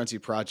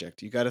cryptocurrency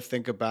project. You got to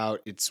think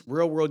about its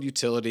real world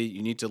utility.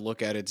 You need to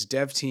look at its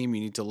dev team.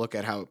 You need to look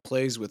at how it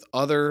plays with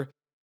other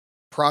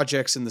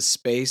projects in the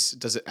space.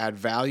 Does it add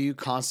value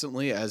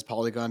constantly as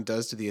Polygon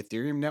does to the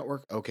Ethereum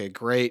network? Okay,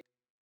 great.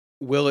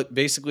 Will it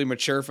basically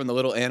mature from the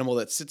little animal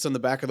that sits on the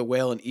back of the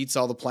whale and eats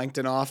all the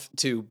plankton off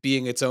to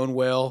being its own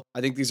whale?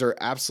 I think these are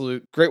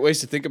absolute great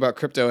ways to think about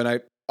crypto. And I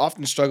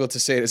often struggle to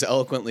say it as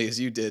eloquently as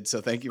you did.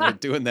 So thank you for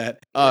doing that.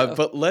 Yeah.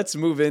 But let's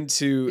move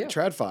into Yeah.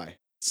 TradFi.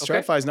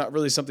 Okay. TradFi is not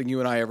really something you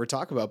and I ever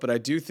talk about, but I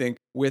do think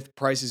with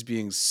prices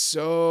being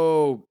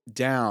so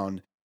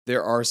down,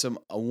 there are some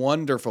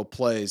wonderful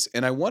plays.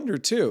 And I wonder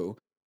too,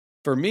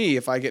 for me,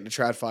 if I get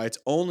into TradFi, it's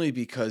only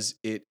because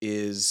it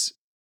is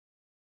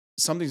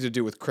something to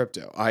do with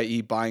crypto,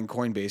 i.e., buying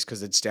Coinbase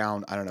because it's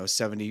down, I don't know,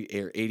 70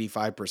 or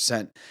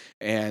 85%.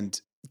 And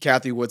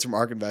Kathy Woods from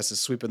ARK Invest is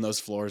sweeping those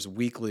floors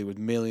weekly with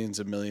millions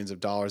and millions of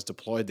dollars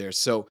deployed there.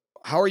 So,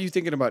 how are you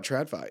thinking about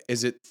TradFi?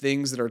 Is it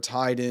things that are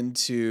tied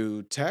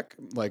into tech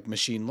like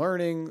machine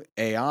learning,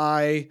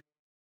 AI,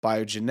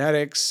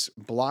 biogenetics,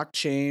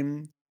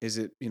 blockchain? Is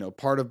it,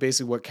 part of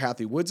basically what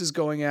Kathy Woods is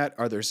going at?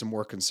 Are there some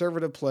more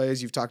conservative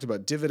plays? You've talked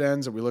about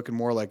dividends. Are we looking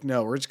more like,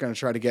 no, we're just going to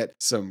try to get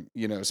some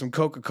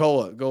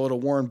Coca-Cola, go to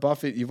Warren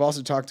Buffett? You've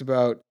also talked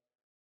about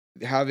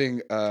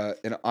having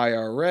an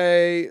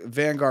IRA,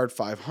 Vanguard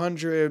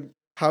 500.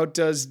 How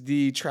does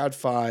the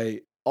TradFi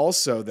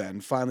also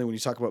then, finally, when you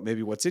talk about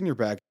maybe what's in your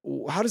bag,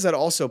 how does that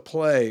also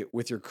play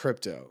with your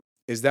crypto?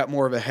 Is that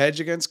more of a hedge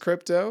against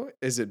crypto?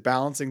 Is it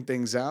balancing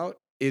things out?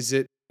 Is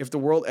it, if the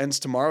world ends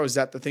tomorrow, is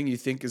that the thing you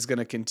think is going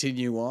to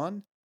continue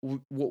on?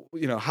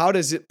 How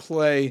does it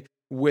play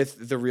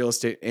with the real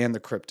estate and the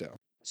crypto?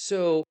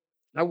 So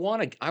I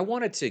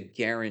wanted to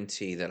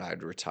guarantee that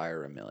I'd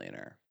retire a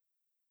millionaire.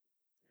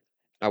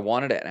 I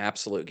wanted an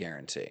absolute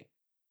guarantee.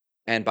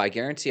 And by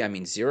guarantee, I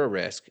mean zero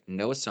risk,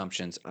 no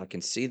assumptions. I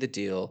can see the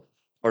deal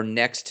or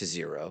next to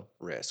zero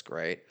risk,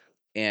 right?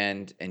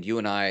 And you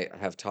and I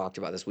have talked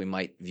about this. We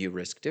might view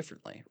risk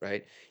differently,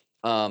 right?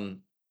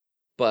 Um,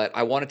 but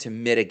I wanted to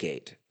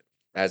mitigate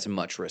as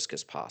much risk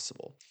as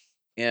possible.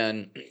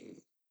 And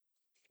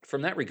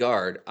from that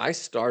regard, I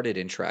started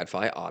in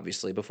TradFi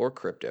obviously before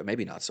crypto,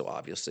 maybe not so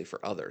obviously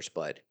for others,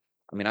 but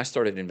I mean, I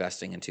started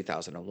investing in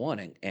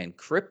 2001 and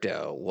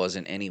crypto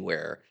wasn't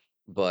anywhere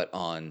but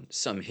on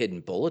some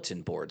hidden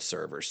bulletin board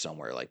server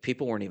somewhere. Like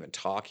people weren't even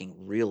talking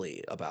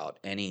really about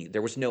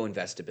there was no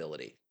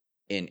investability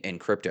in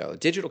crypto.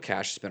 Digital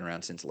cash has been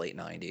around since late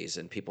 90s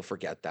and people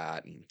forget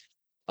that. And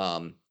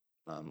um,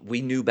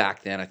 we knew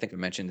back then, I think I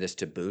mentioned this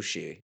to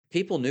Bushi,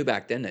 people knew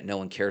back then that no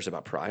one cares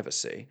about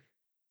privacy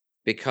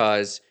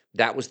because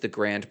that was the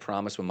grand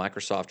promise when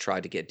Microsoft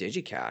tried to get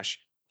DigiCash.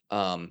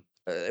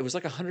 It was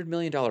like $100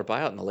 million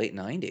buyout in the late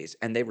 90s,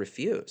 and they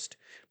refused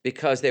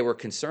because they were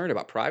concerned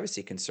about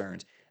privacy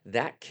concerns.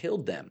 That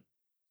killed them.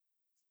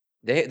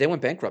 They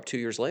went bankrupt 2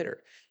 years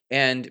later.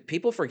 And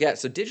people forget.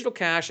 So digital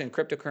cash and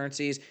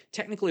cryptocurrencies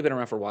technically been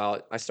around for a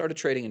while. I started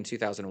trading in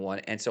 2001,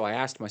 and so I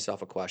asked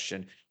myself a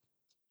question: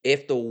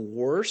 if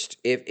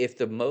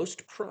the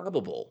most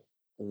probable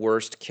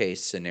worst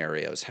case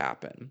scenarios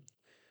happen,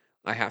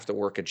 I have to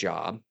work a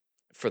job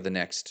for the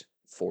next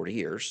 40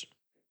 years.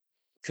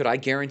 Could I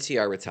guarantee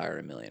I retire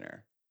a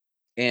millionaire?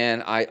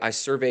 And I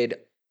surveyed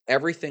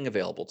everything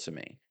available to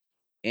me.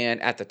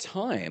 And at the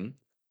time,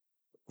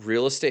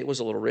 real estate was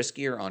a little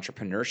riskier,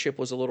 entrepreneurship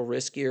was a little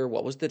riskier.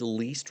 What was the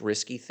least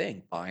risky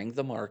thing? Buying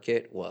the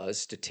market was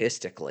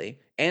statistically,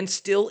 and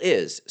still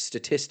is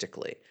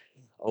statistically,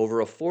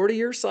 over a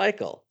 40-year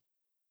cycle,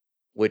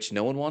 which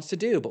no one wants to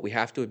do, but we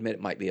have to admit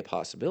it might be a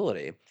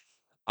possibility.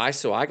 I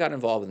got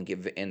involved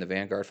in the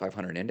Vanguard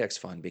 500 index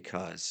fund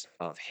because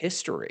of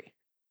history,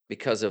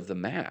 because of the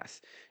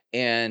math.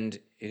 And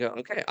you go,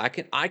 okay,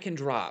 I can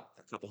drop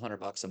a couple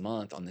 $100 a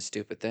month on this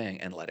stupid thing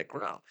and let it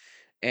grow.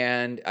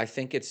 And I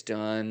think it's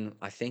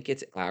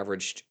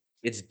averaged,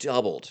 it's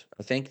doubled.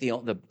 I think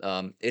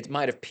it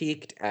might have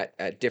peaked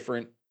at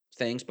different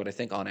things, but I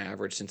think on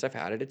average, since I've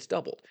had it, it's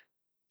doubled.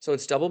 So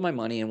it's doubled my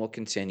money and will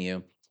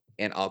continue,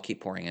 and I'll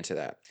keep pouring into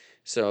that.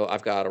 So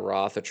I've got a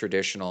Roth, a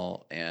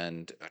traditional,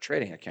 and a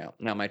trading account.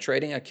 Now, my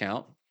trading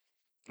account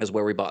is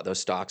where we bought those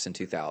stocks in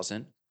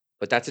 2000,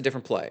 but that's a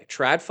different play.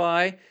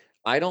 TradFi,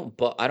 I don't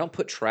put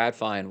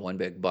TradFi in one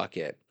big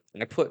bucket.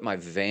 I put my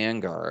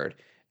Vanguard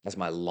as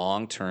my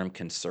long-term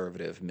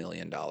conservative $1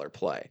 million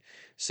play.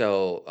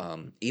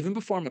 So even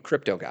before I'm a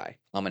crypto guy,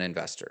 I'm an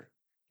investor.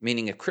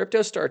 Meaning, if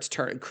crypto starts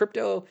turning,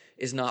 crypto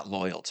is not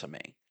loyal to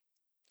me,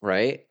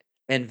 right?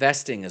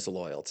 Investing is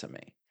loyal to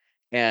me.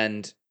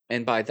 And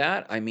by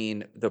that I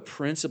mean the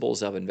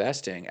principles of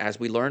investing as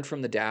we learned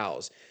from the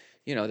DAOs.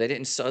 They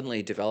didn't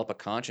suddenly develop a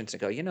conscience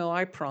and go,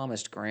 I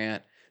promised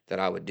Grant that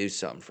I would do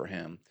something for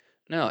him.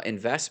 No,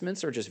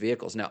 investments are just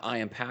vehicles. Now, I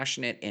am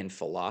passionate in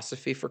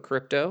philosophy for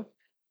crypto.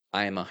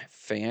 I am a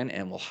fan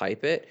and will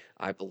hype it.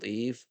 I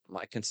believe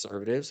my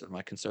conservatives and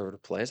my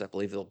conservative plays, I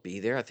believe they'll be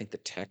there. I think the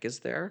tech is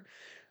there.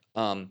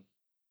 Um,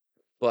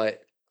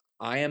 but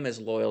I am as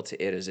loyal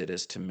to it as it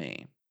is to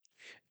me.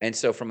 And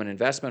so, from an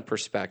investment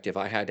perspective,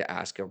 I had to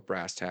ask a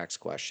brass tacks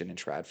question in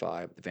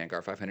TradFi, the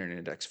Vanguard 500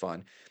 Index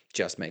Fund.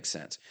 Just makes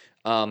sense.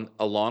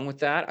 Along with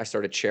that, I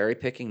started cherry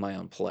picking my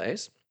own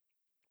plays.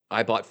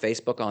 I bought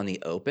Facebook on the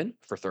open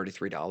for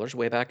 $33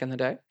 way back in the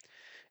day,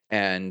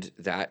 and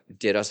that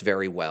did us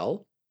very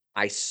well.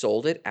 I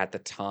sold it at the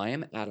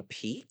time at a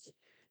peak,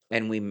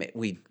 and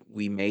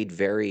we made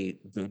very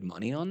good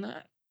money on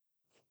that.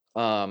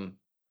 Um,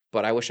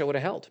 but I wish I would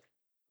have held.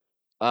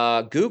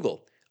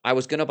 Google. I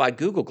was gonna buy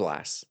Google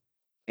Glass,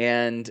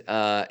 and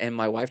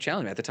my wife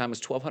challenged me. At the time, it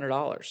was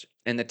 $1,200,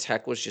 and the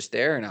tech was just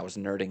there, and I was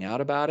nerding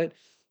out about it.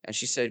 And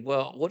she said,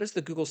 "Well, what is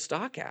the Google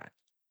stock at?"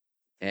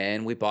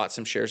 And we bought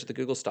some shares of the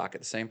Google stock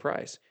at the same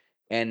price,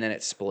 and then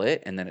it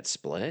split, and then it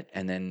split,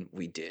 and then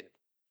we did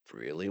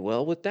really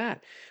well with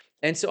that.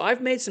 And so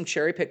I've made some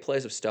cherry pick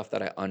plays of stuff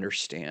that I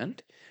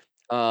understand.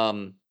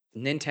 Um,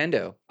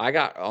 Nintendo, I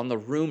got on the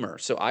rumor.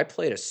 So I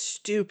played a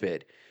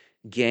stupid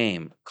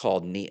game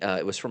called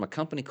it was from a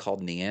company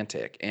called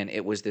Niantic, and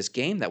it was this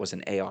game that was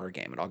an AR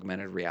game, an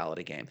augmented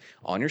reality game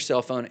on your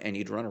cell phone, and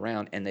you'd run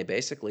around, and they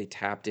basically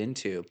tapped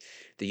into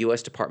the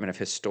U.S. Department of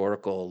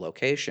Historical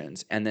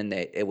Locations, and then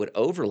it would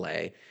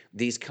overlay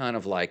these kind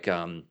of like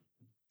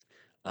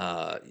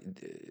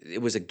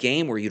it was a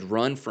game where you'd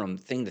run from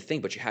thing to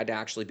thing, but you had to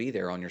actually be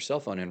there on your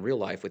cell phone in real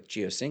life with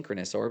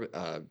geosynchronous or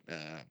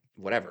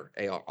whatever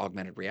AR,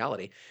 augmented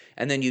reality,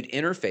 and then you'd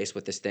interface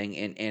with this thing,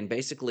 and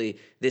basically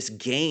this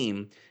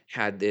game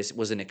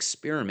was an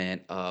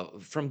experiment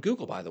from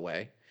Google, by the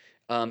way.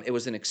 It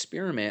was an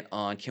experiment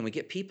on can we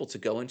get people to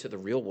go into the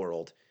real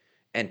world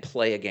and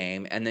play a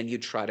game, and then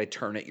you'd try to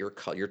turn it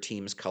your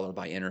team's color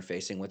by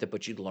interfacing with it,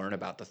 but you'd learn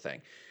about the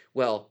thing.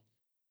 Well,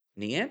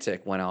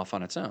 Niantic went off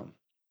on its own.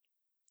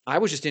 I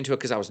was just into it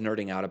because I was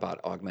nerding out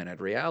about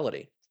augmented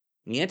reality.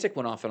 Niantic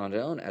went off on its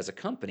own as a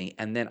company,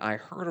 and then I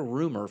heard a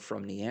rumor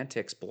from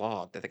Niantic's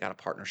blog that they got a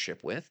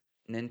partnership with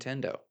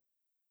Nintendo.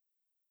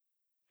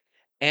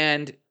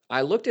 And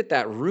I looked at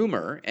that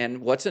rumor,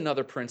 and what's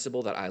another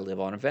principle that I live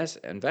on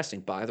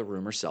investing? Buy the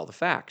rumor, sell the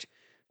fact,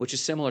 which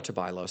is similar to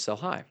buy low, sell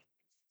high.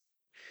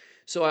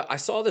 So I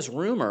saw this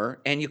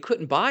rumor, and you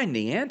couldn't buy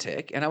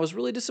Niantic, and I was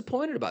really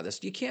disappointed about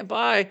this. You can't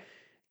buy.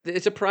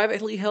 It's a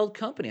privately held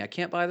company. I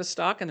can't buy the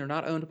stock, and they're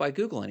not owned by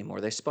Google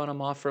anymore. They spun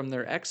them off from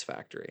their X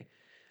factory,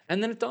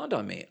 and then it dawned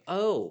on me: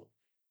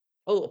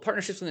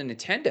 partnerships with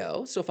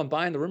Nintendo. So if I'm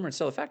buying the rumor and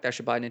sell the fact, I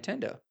should buy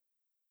Nintendo,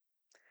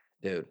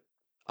 dude.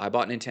 I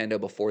bought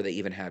Nintendo before they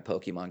even had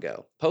Pokemon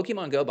Go.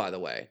 Pokemon Go, by the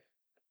way,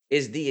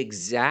 is the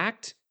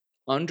exact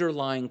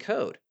underlying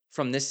code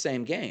from this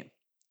same game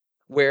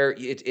where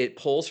it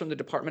pulls from the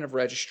Department of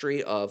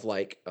Registry of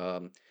like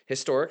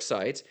historic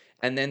sites,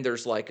 and then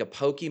there's like a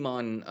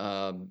Pokemon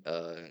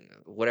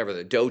whatever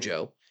the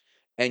dojo,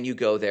 and you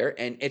go there,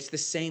 and it's the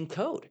same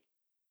code.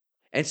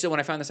 And so when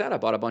I found this out, I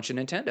bought a bunch of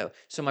Nintendo.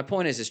 So my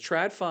point is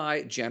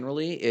TradFi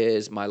generally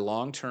is my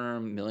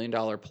long-term $1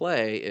 million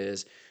play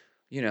is,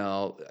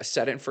 a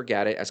set it and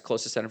forget it. As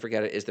close to set and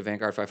forget it is the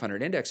Vanguard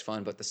 500 index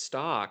fund, but the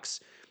stocks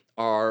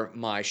are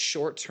my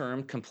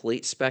short-term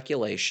complete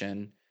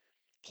speculation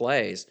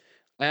plays.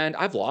 And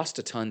I've lost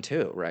a ton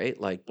too, right?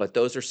 Like, but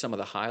those are some of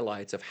the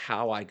highlights of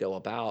how I go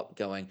about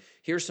going,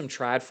 here's some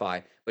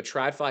TradFi, but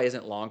TradFi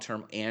isn't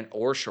long-term and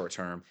or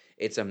short-term.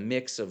 It's a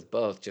mix of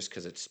both just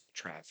because it's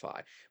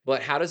TradFi.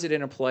 But how does it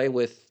interplay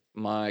with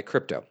my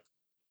crypto?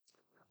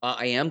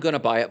 I am going to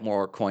buy up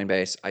more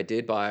Coinbase. I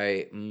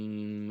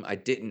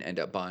didn't end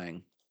up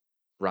buying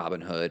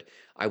Robinhood.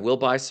 I will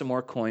buy some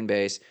more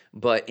Coinbase,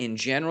 but in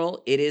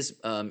general, it is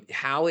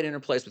how it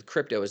interplays with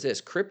crypto is this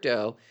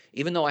crypto,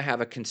 even though I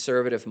have a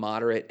conservative,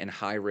 moderate, and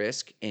high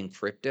risk in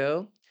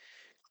crypto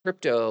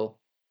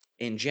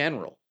in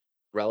general,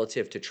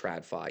 relative to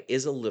TradFi,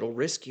 is a little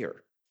riskier.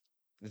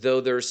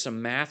 Though there's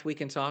some math we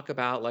can talk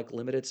about, like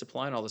limited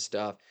supply and all this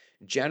stuff.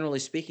 Generally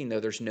speaking, though,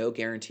 there's no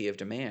guarantee of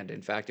demand.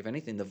 In fact, if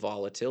anything, the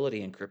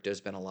volatility in crypto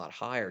has been a lot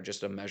higher,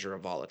 just a measure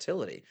of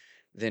volatility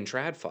than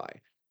TradFi.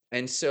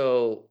 And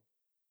so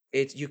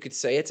you could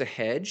say it's a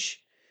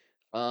hedge.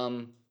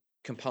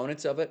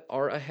 Components of it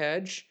are a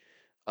hedge.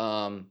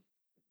 Um,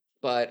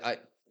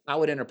 but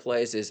how it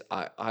interplays is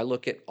I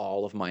look at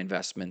all of my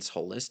investments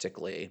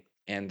holistically,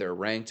 and they're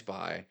ranked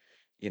by,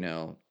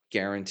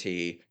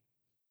 guarantee,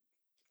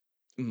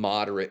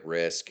 moderate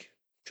risk,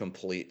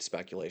 complete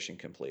speculation,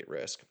 complete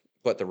risk,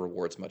 but the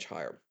reward's much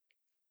higher.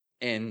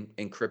 And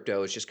in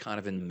crypto, it's just kind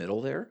of in the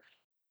middle there.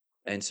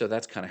 And so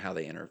that's kind of how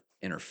they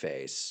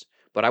interface.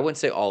 But I wouldn't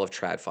say all of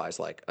TradFi is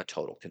like a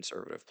total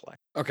conservative play.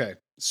 Okay,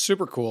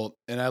 super cool.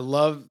 And I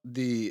love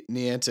the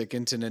Niantic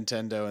into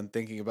Nintendo and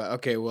thinking about,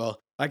 okay, well,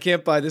 I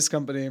can't buy this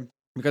company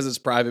because it's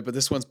private, but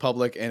this one's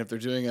public. And if they're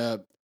doing a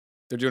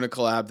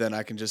collab, then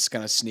I can just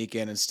kind of sneak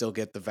in and still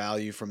get the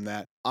value from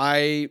that.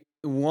 I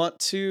want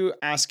to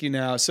ask you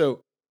now.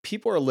 So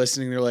people are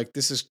listening, they're like,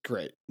 this is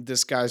great.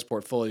 This guy's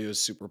portfolio is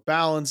super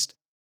balanced.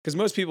 Because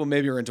most people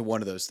maybe are into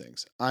one of those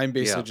things. I'm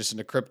basically Yeah. just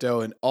into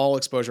crypto, and all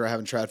exposure I have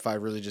in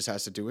TradFi really just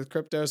has to do with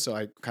crypto. So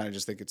I kind of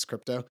just think it's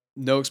crypto.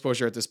 No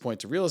exposure at this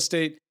point to real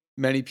estate.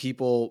 Many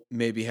people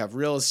maybe have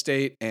real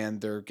estate and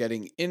they're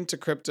getting into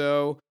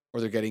crypto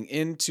or they're getting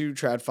into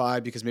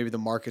TradFi because maybe the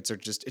markets are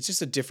it's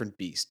just a different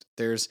beast.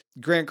 There's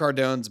Grant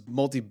Cardone's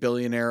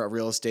multi-billionaire of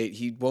real estate.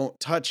 He won't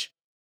touch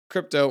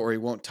crypto or he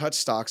won't touch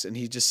stocks. And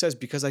he just says,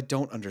 because I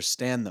don't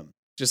understand them.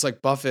 Just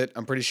like Buffett,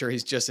 I'm pretty sure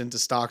he's just into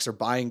stocks or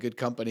buying good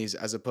companies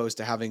as opposed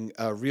to having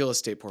a real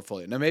estate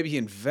portfolio. Now, maybe he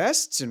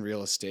invests in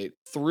real estate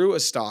through a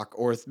stock,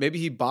 or maybe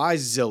he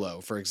buys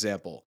Zillow, for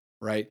example,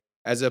 right?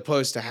 As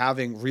opposed to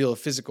having real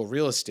physical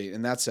real estate.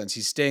 In that sense,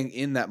 he's staying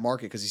in that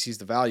market because he sees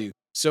the value.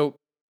 So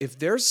if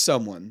there's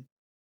someone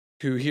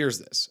who hears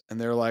this and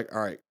they're like,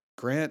 all right,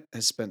 Grant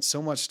has spent so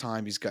much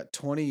time, he's got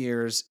 20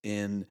 years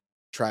in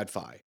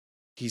TradFi.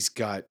 He's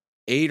got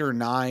 8 or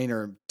 9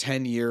 or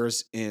 10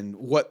 years in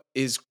what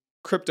is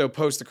crypto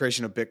post the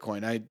creation of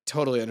Bitcoin. I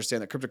totally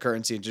understand that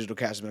cryptocurrency and digital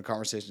cash has been a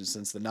conversation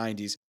since the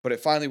 90s, but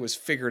it finally was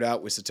figured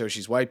out with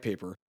Satoshi's white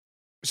paper.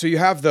 So you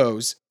have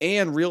those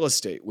and real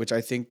estate, which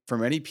I think for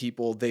many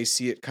people, they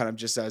see it kind of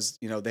just as,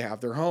 they have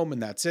their home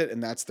and that's it.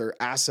 And that's their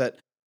asset.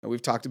 And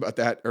we've talked about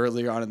that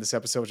earlier on in this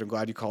episode, which I'm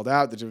glad you called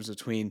out the difference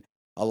between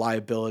a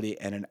liability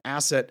and an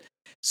asset.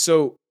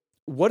 So,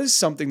 what is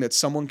something that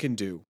someone can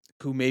do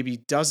who maybe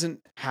doesn't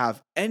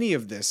have any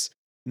of this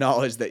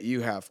knowledge that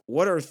you have?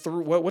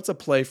 What's a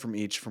play from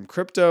each, from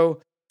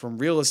crypto, from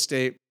real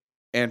estate,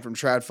 and from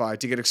TradFi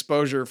to get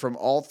exposure from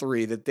all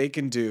three that they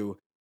can do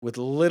with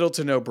little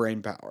to no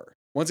brain power?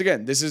 Once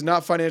again, this is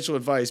not financial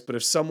advice, but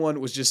if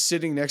someone was just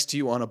sitting next to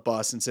you on a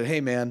bus and said,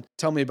 "Hey, man,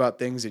 tell me about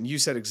things," and you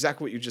said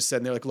exactly what you just said,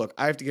 and they're like, "Look,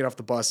 I have to get off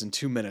the bus in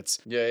 2 minutes.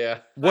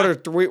 Yeah, What yeah. are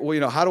three?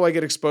 Well, how do I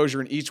get exposure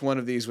in each one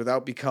of these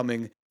without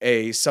becoming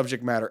a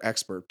subject matter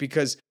expert?"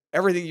 Because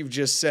everything you've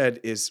just said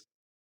is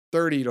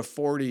 30 to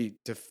 40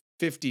 to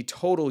 50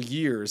 total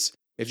years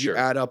if you Sure.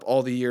 add up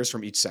all the years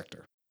from each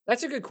sector.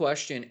 That's a good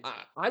question.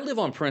 I live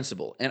on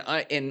principle,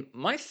 and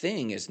my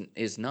thing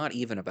is not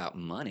even about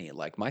money.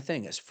 Like my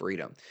thing is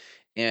freedom,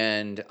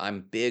 and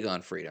I'm big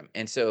on freedom.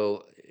 And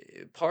so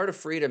part of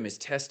freedom is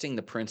testing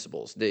the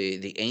principles,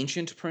 the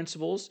ancient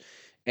principles,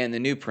 and the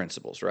new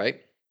principles,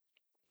 right?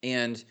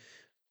 And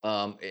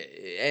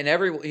and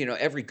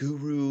every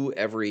guru,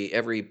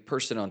 every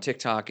person on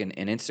TikTok and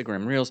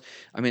Instagram Reels,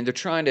 I mean, they're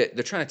trying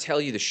to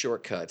tell you the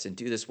shortcuts and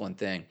do this one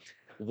thing.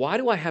 Why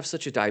do I have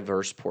such a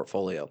diverse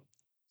portfolio?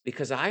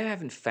 Because I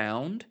haven't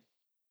found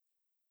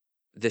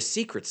the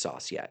secret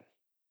sauce yet.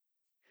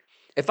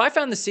 If I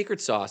found the secret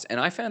sauce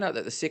and I found out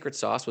that the secret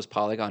sauce was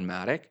Polygon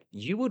Matic,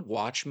 you would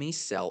watch me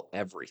sell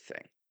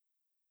everything.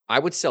 I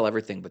would sell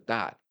everything but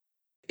that.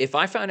 If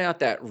I found out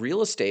that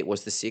real estate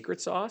was the secret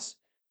sauce,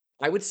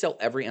 I would sell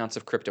every ounce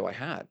of crypto I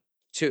had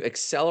to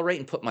accelerate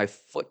and put my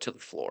foot to the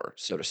floor,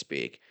 so to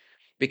speak,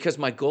 because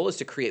my goal is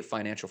to create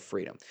financial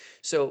freedom.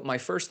 So my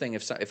first thing,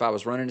 if I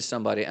was running to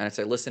somebody and I'd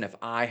say, listen, if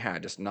I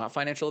had just not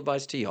financial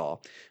advice to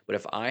y'all, but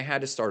if I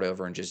had to start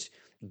over and just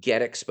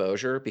get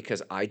exposure,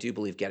 because I do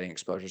believe getting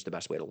exposure is the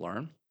best way to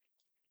learn,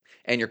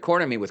 and you're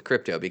cornering me with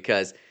crypto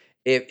because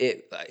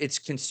it's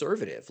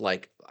conservative.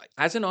 Like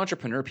as an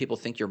entrepreneur, people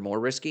think you're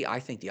more risky. I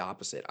think the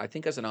opposite. I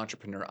think as an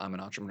entrepreneur, I'm an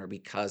entrepreneur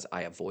because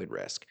I avoid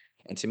risk.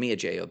 And to me, a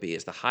job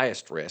is the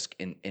highest risk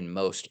in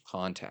most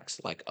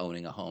contexts, like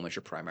owning a home as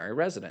your primary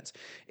residence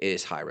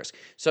is high risk.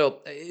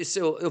 So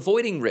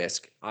avoiding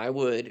risk, I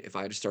would, if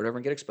I had to start over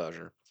and get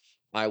exposure,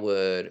 I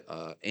would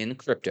in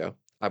crypto,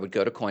 I would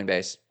go to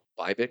Coinbase,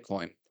 buy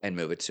Bitcoin, and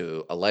move it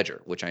to a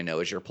ledger, which I know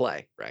is your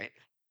play, right?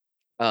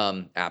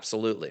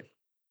 Absolutely.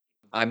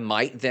 I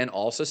might then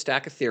also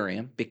stack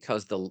Ethereum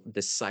because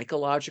the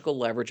psychological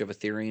leverage of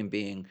Ethereum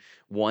being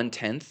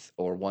 1/10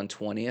 or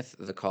 1/20th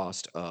the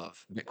cost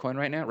of Bitcoin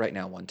right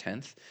now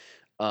 1/10.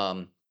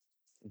 Um,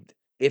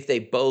 if they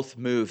both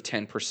move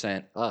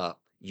 10%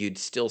 up, you'd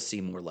still see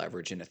more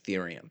leverage in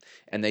Ethereum,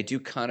 and they do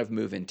kind of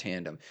move in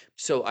tandem.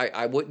 So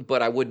I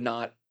would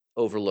not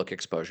overlook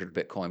exposure to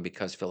Bitcoin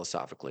because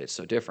philosophically it's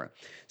so different.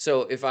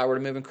 So if I were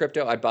to move in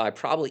crypto, I'd buy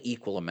probably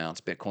equal amounts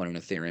Bitcoin and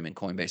Ethereum and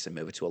Coinbase and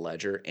move it to a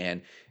ledger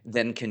and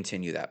then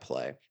continue that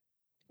play.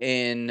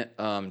 In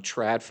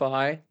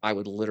TradFi, I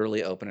would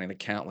literally open an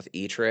account with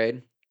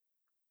E-Trade,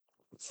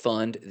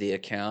 fund the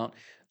account.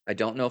 I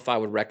don't know if I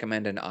would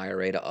recommend an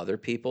IRA to other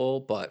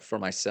people, but for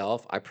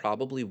myself, I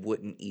probably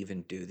wouldn't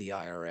even do the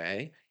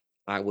IRA.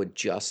 I would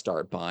just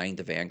start buying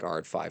the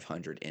Vanguard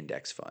 500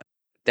 index fund.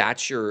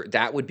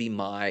 That would be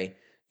my,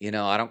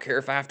 I don't care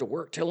if I have to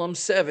work till I'm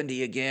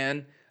 70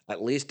 again.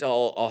 At least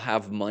I'll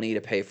have money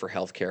to pay for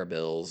healthcare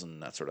bills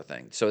and that sort of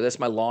thing. So that's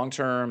my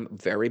long-term,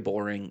 very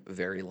boring,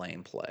 very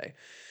lame play.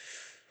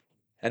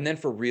 And then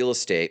for real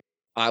estate,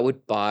 I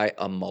would buy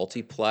a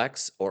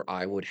multiplex or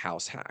I would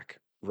house hack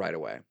right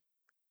away.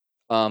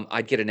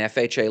 I'd get an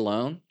FHA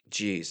loan.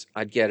 Geez,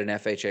 I'd get an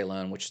FHA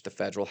loan, which is the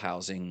Federal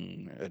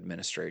Housing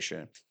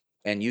Administration,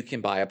 and you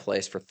can buy a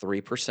place for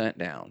 3%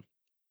 down.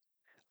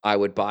 I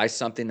would buy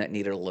something that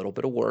needed a little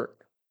bit of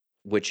work,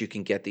 which you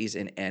can get these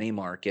in any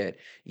market.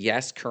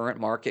 Yes, current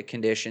market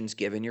conditions,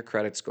 given your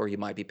credit score, you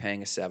might be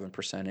paying a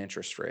 7%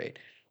 interest rate,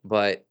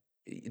 but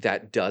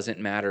that doesn't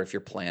matter if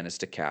your plan is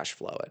to cash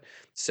flow it.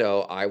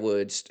 So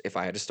if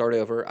I had to start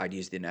over, I'd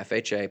use the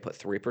FHA, put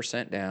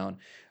 3% down.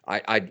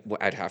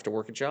 I'd have to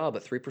work a job,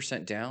 but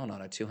 3% down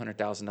on a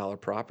 $200,000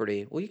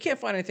 property. Well, you can't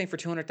find anything for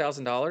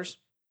 $200,000.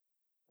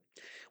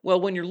 Well,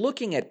 when you're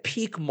looking at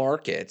peak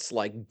markets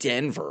like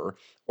Denver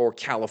or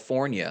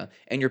California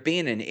and you're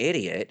being an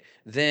idiot,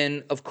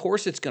 then of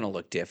course it's going to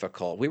look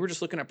difficult. We were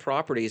just looking at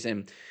properties,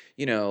 and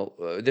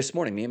this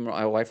morning, me and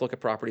my wife look at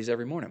properties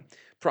every morning.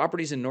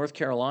 Properties in North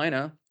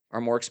Carolina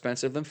are more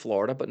expensive than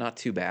Florida, but not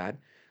too bad.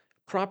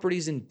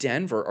 Properties in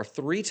Denver are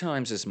 3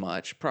 times as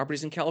much.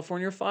 Properties in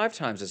California are 5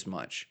 times as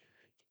much.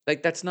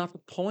 Like, that's not the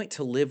point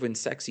to live in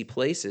sexy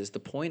places. The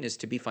point is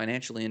to be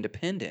financially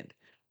independent.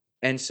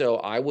 And so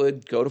I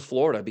would go to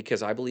Florida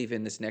because I believe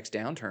in this next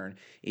downturn,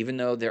 even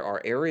though there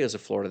are areas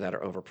of Florida that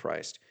are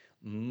overpriced.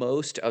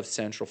 Most of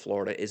Central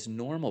Florida is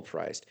normal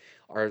priced.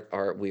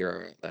 We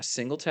are a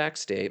single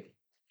tax state.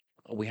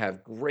 We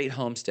have great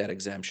homestead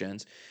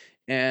exemptions.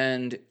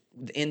 And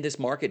in this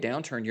market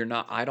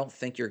downturn, I don't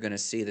think you're going to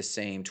see the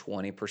same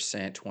 20%,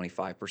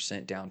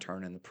 25%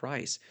 downturn in the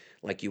price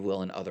like you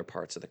will in other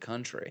parts of the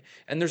country.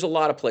 And there's a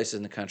lot of places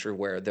in the country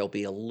where they'll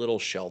be a little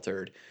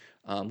sheltered.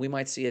 We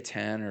might see a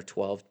 10 or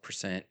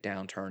 12%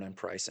 downturn in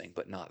pricing,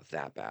 but not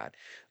that bad.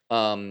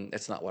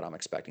 It's not what I'm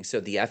expecting. So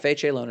the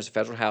FHA loan is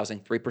federal housing,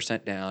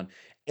 3% down.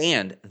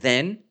 And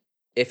then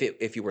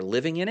if you were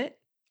living in it,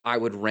 I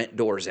would rent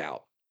doors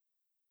out.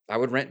 I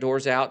would rent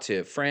doors out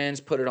to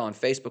friends, put it on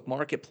Facebook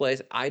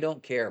Marketplace. I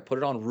don't care. Put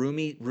it on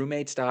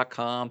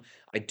roommates.com.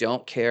 I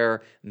don't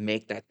care.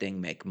 Make that thing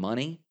make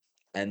money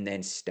and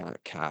then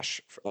stack cash.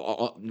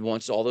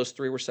 Once all those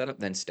three were set up,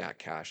 then stack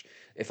cash.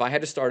 If I had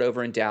to start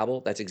over and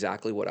dabble, that's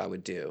exactly what I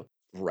would do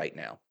right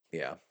now.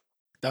 Yeah.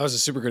 That was a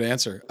super good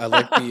answer. I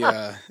like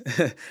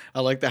the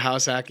I like the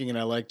house hacking, and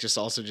I like just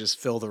also just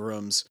fill the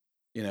rooms.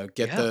 You know,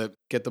 Yeah.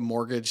 get the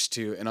mortgage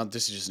to, and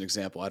this is just an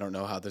example. I don't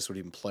know how this would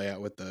even play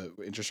out with the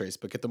interest rates,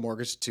 but get the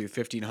mortgage to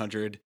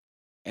 1,500,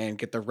 and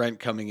get the rent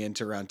coming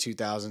into around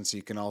 2,000, so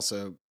you can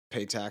also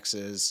pay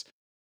taxes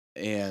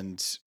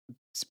and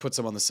put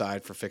some on the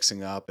side for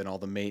fixing up and all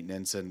the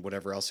maintenance and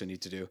whatever else you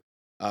need to do.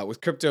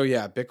 With crypto,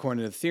 yeah,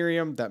 Bitcoin and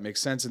Ethereum, that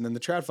makes sense. And then the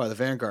TradFi, the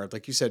Vanguard,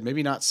 like you said,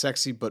 maybe not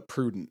sexy, but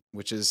prudent,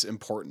 which is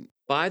important.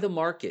 Buy the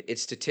market.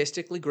 It's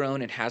statistically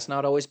grown. It has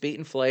not always beat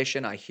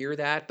inflation. I hear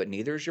that, but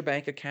neither is your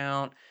bank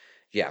account.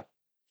 Yeah.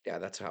 Yeah,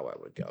 that's how I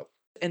would go.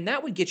 And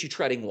that would get you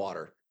treading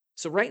water.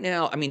 So right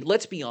now, I mean,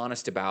 let's be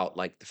honest about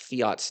like the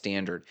fiat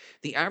standard.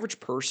 The average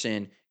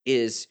person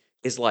is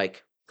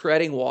like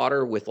treading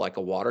water with like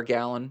a water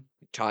gallon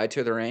tied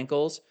to their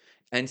ankles.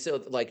 And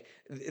so like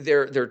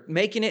they're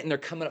making it and they're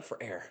coming up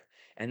for air.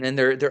 And then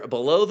they're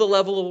below the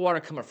level of water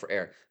coming up for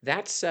air.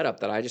 That setup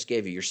that I just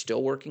gave you, you're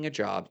still working a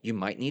job. You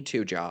might need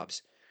two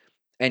jobs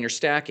and you're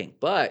stacking,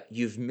 but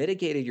you've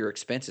mitigated your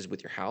expenses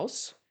with your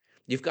house.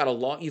 You've got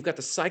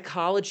the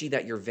psychology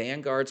that your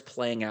Vanguard's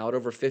playing out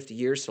over 50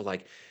 years. So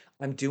like,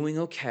 I'm doing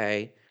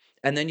okay.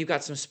 And then you've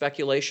got some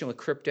speculation with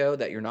crypto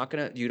that you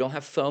don't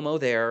have FOMO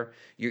there.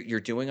 You're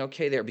doing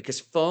okay there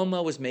because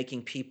FOMO is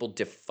making people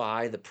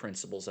defy the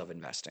principles of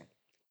investing.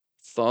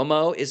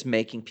 FOMO is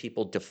making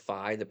people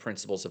defy the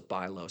principles of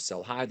buy low,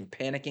 sell high. They're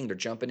panicking, they're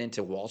jumping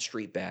into Wall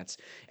Street bets,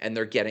 and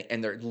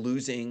they're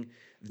losing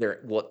their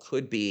what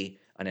could be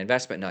an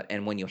investment nut.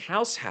 And when you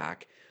house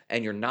hack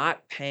and you're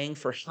not paying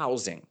for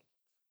housing,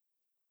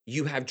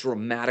 you have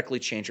dramatically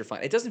changed your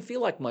fund. It doesn't feel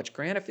like much,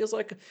 Grant. It feels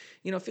like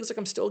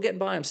I'm still getting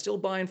by. I'm still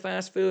buying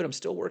fast food. I'm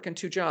still working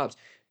two jobs.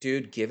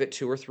 Dude, give it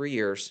 2 or 3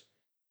 years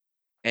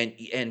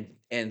and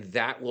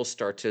that will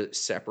start to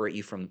separate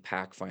you from the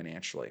pack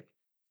financially.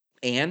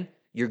 And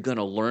you're going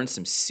to learn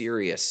some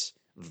serious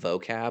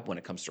vocab when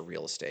it comes to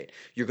real estate.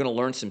 You're going to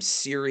learn some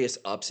serious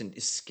ups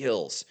and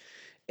skills.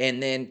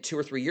 And then 2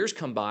 or 3 years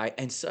come by,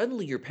 and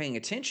suddenly you're paying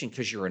attention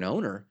because you're an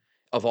owner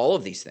of all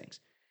of these things.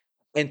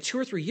 And 2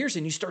 or 3 years,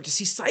 and you start to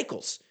see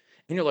cycles.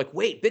 And you're like,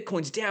 wait,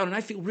 Bitcoin's down, and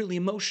I feel really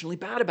emotionally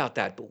bad about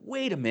that. But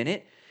wait a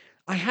minute.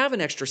 I have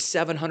an extra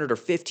 $700 or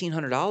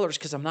 $1,500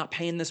 because I'm not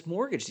paying this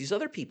mortgage. These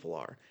other people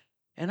are.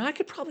 And I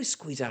could probably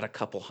squeeze out a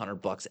couple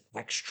 $100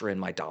 extra in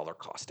my dollar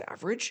cost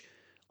average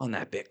on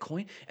that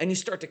Bitcoin. And you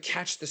start to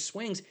catch the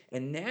swings.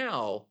 And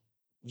now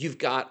you've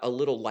got a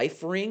little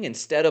life ring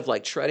instead of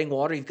like treading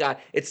water.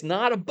 It's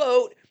not a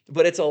boat,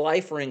 but it's a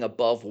life ring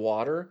above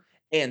water.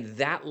 And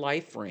that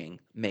life ring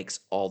makes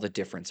all the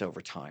difference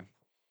over time,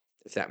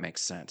 if that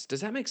makes sense.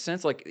 Does that make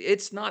sense? Like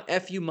it's not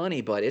FU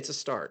money, but it's a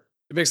start.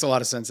 It makes a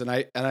lot of sense. And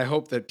I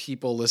hope that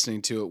people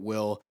listening to it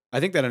will. I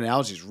think that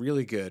analogy is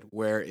really good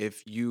where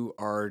if you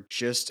are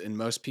just, and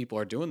most people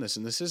are doing this,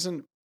 and this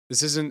isn't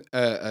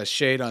a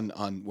shade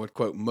on what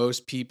quote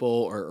most people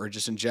or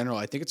just in general.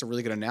 I think it's a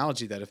really good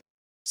analogy that if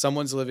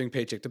someone's living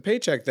paycheck to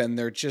paycheck, then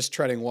they're just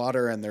treading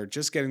water and they're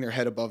just getting their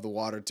head above the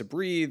water to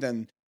breathe,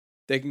 and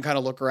they can kind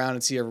of look around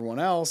and see everyone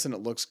else and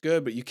it looks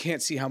good, but you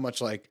can't see how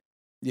much, like,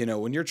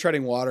 when you're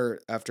treading water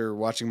after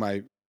watching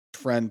my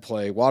friend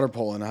play water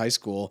polo in high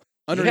school,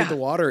 underneath Yeah. the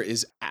water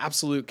is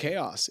absolute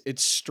chaos.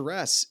 It's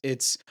stress,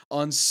 it's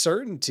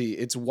uncertainty,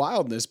 it's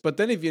wildness. But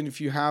then even if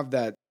you have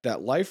that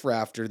life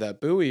raft or that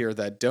buoy or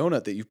that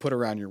donut that you put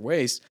around your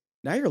waist,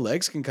 now your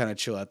legs can kind of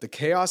chill out. The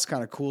chaos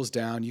kind of cools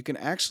down. You can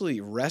actually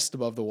rest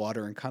above the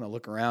water and kind of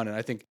look around. And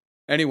I think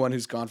anyone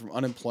who's gone from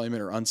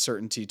unemployment or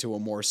uncertainty to a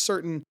more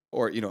certain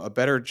or a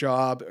better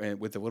job and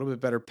with a little bit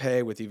better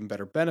pay with even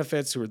better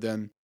benefits, who are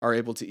then are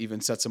able to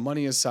even set some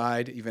money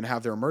aside, even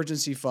have their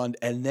emergency fund,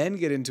 and then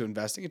get into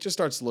investing, it just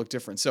starts to look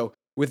different. So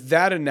with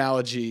that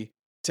analogy,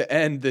 to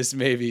end this,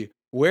 maybe,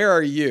 where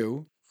are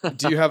you?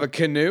 Do you have a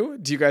canoe?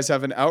 Do you guys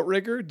have an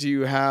outrigger? Do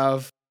you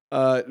have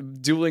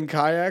dueling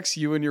kayaks,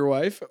 you and your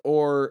wife?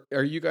 Or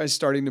are you guys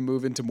starting to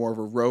move into more of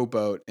a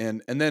rowboat?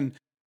 And then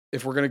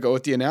if we're going to go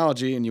with the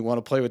analogy and you want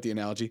to play with the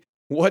analogy,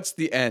 what's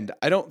the end?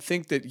 I don't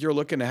think that you're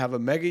looking to have a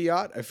mega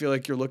yacht. I feel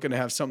like you're looking to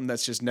have something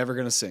that's just never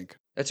going to sink.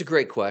 That's a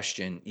great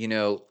question.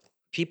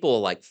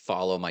 People like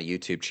follow my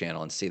YouTube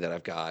channel and see that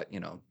I've got,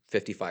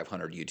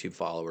 5,500 YouTube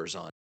followers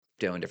on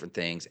crypto and different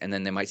things, and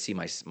then they might see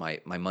my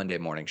Monday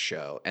morning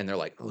show, and they're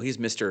like, "Oh, he's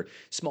Mr.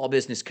 Small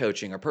Business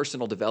Coaching or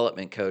Personal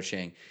Development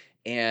Coaching,"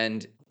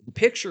 and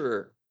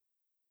picture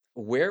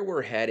where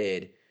we're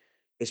headed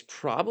is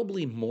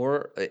probably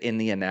more in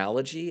the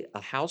analogy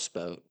a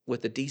houseboat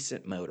with a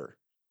decent motor.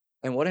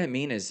 And what I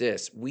mean is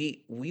this: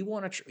 we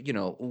want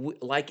to,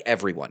 like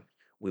everyone,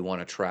 we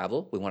want to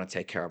travel, we want to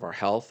take care of our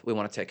health, we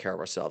want to take care of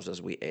ourselves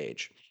as we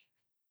age.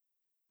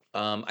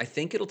 I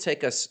think it'll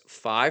take us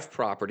 5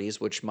 properties,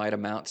 which might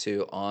amount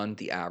to, on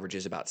the average,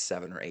 is about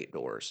 7 or 8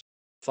 doors.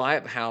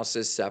 5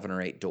 houses, 7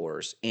 or 8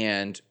 doors,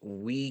 and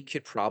we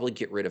could probably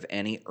get rid of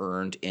any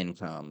earned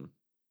income,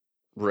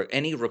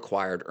 any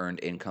required earned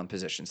income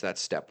positions.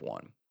 That's step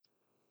one.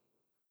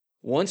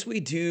 Once we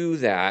do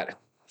that,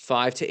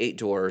 5 to 8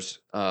 doors,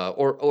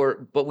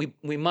 but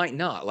we might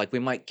not. Like, we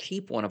might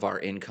keep one of our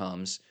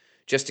incomes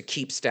just to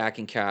keep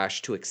stacking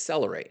cash to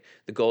accelerate.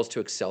 The goal is to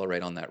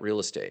accelerate on that real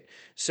estate.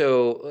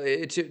 So,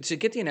 to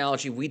get the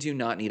analogy, we do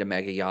not need a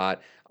mega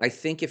yacht. I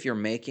think if you're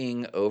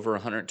making over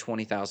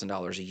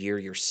 $120,000 a year,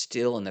 you're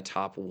still in the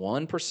top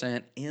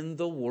 1% in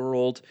the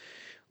world.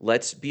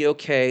 Let's be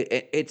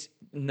okay. It's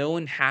no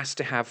one has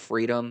to have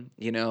freedom.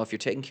 If you're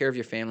taking care of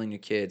your family and your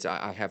kids,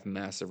 I have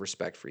massive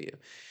respect for you.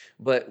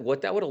 But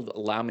what that would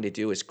allow me to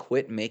do is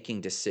quit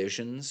making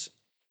decisions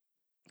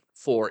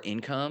for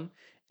income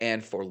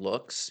and for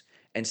looks,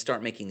 and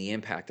start making the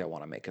impact I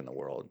want to make in the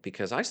world.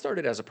 Because I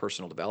started as a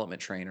personal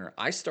development trainer.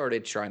 I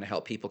started trying to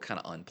help people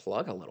kind of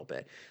unplug a little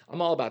bit. I'm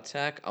all about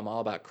tech, I'm all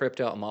about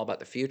crypto, I'm all about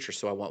the future.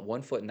 So I want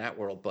one foot in that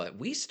world. But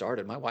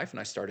my wife and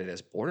I started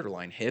as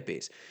borderline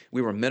hippies.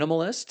 We were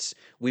minimalists.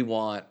 We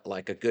want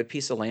like a good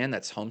piece of land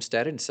that's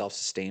homesteaded and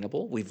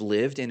self-sustainable. We've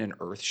lived in an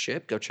earth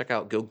ship. Go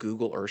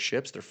Google earth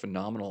ships. They're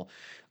phenomenal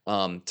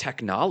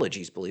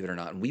technologies, believe it or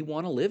not. And we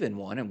want to live in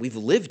one, and we've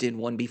lived in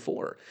one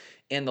before.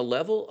 And the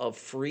level of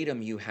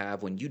freedom you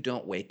have when you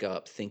don't wake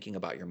up thinking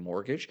about your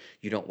mortgage,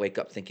 you don't wake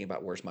up thinking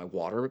about, where's my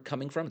water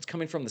coming from? It's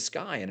coming from the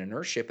sky in an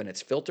earth ship, and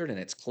it's filtered and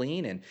it's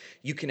clean, and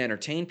you can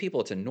entertain people.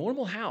 It's a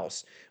normal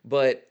house.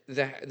 But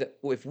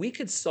if we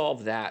could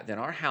solve that, then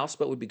our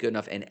houseboat would be good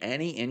enough. And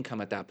any income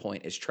at that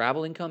point is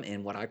travel income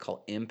and what I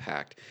call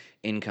impact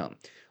income.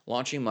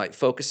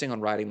 Focusing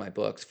on writing my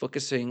books,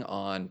 focusing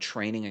on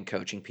training and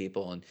coaching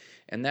people,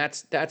 and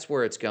that's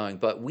where it's going.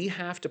 But we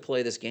have to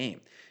play this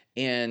game.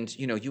 And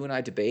you and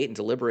I debate and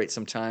deliberate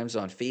sometimes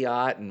on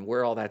fiat and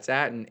where all that's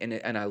at,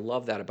 and I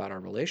love that about our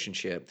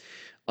relationship.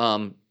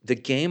 The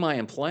game I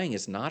am playing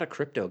is not a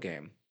crypto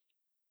game.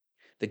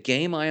 The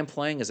game I am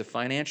playing is a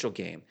financial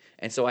game,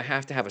 and so I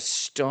have to have a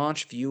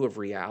staunch view of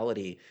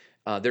reality.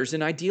 There's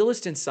an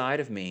idealist inside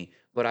of me,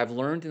 but I've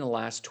learned in the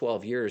last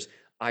 12 years,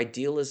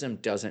 idealism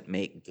doesn't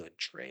make good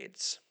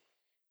trades.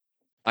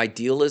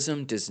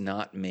 Idealism does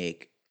not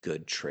make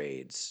good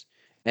trades.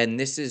 And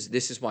this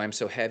is why I'm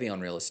so heavy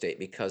on real estate,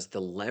 because the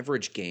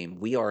leverage game,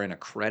 we are in a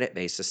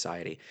credit-based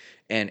society,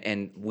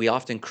 and we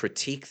often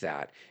critique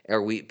that,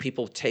 or we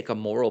people take a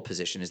moral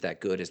position. Is that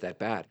good? Is that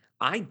bad?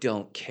 I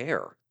don't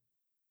care.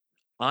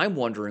 I'm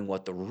wondering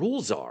what the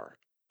rules are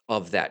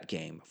of that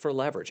game for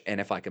leverage. And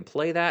if I can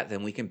play that,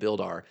 then we can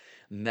build our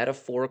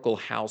metaphorical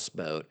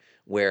houseboat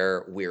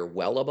where we're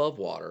well above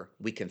water.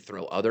 We can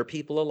throw other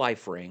people a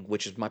life ring,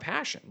 which is my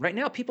passion. Right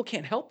now, people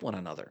can't help one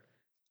another.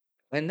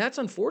 And that's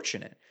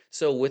unfortunate.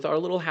 So, with our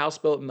little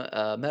houseboat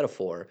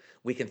metaphor,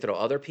 we can throw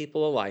other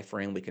people a life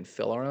ring. We can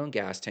fill our own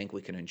gas tank.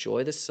 We can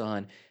enjoy the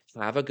sun,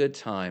 have a good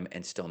time,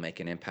 and still make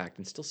an impact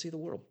and still see the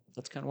world.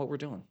 That's kind of what we're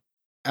doing.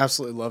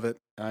 Absolutely love it.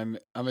 I'm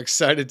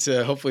excited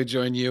to hopefully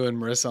join you and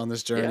Marissa on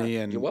this Yeah, journey,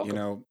 you're and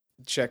welcome.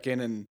 check in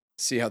and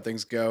see how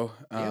things go.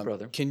 Yeah,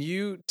 brother. Can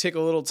you take a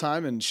little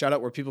time and shout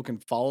out where people can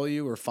follow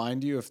you or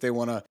find you if they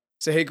want to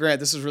say, "Hey, Grant,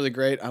 this is really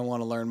great. I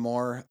want to learn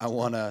more. I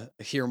want to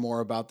hear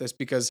more about this,"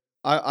 because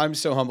I'm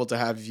so humbled to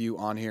have you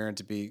on here and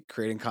to be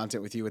creating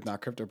content with you with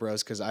Not Crypto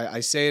Bros. Because I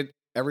say it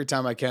every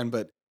time I can,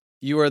 but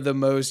you have the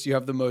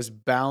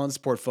most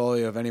balanced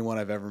portfolio of anyone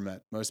I've ever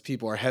met. Most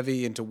people are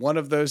heavy into one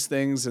of those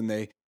things and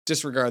they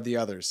disregard the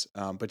others.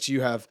 But you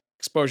have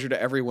exposure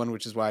to everyone,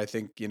 which is why I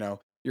think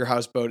your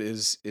houseboat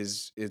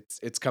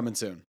it's coming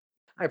soon.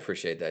 I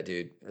appreciate that,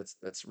 dude.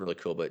 That's really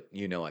cool, but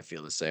I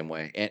feel the same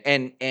way.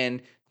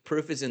 And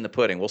proof is in the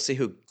pudding. We'll see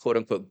who quote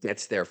unquote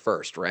gets there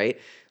first, right?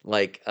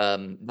 Like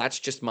that's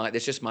just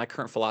my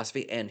current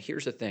philosophy. And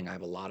here's the thing, I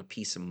have a lot of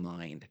peace of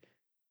mind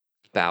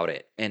about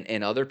it.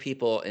 And other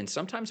people, and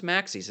sometimes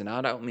maxis, and I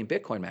don't mean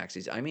Bitcoin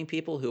maxis. I mean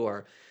people who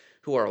are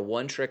a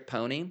one-trick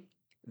pony.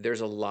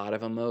 There's a lot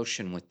of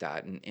emotion with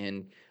that.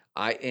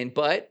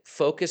 But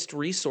focused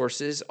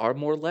resources are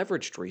more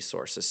leveraged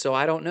resources. So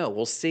I don't know.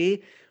 We'll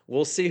see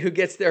who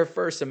gets there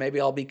first. So maybe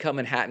I'll be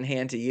coming hat in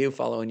hand to you,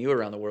 following you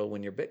around the world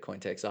when your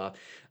Bitcoin takes off.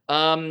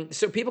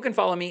 So people can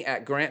follow me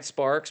at Grant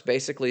Sparks,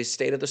 basically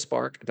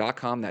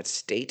stateofthespark.com.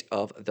 That's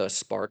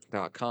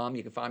stateofthespark.com.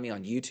 You can find me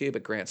on YouTube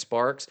at Grant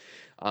Sparks.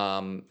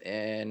 And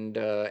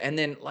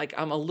then, like,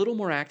 I'm a little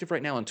more active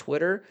right now on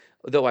Twitter,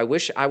 though I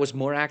wish I was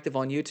more active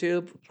on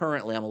YouTube.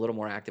 Currently, I'm a little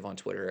more active on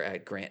Twitter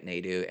at Grant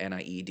Naidu,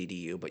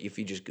 Nieddu. But if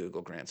you just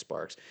Google Grant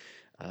Sparks,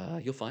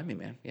 You'll find me,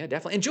 man. Yeah,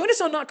 definitely. And join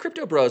us on Not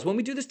Crypto Bros when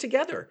we do this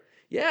together.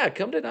 Yeah,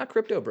 come to Not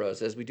Crypto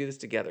Bros as we do this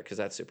together because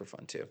that's super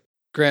fun too.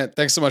 Grant,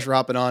 thanks so much for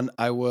hopping on.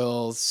 I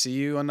will see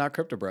you on Not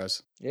Crypto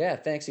Bros. Yeah,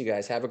 thanks, you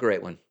guys. Have a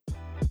great one.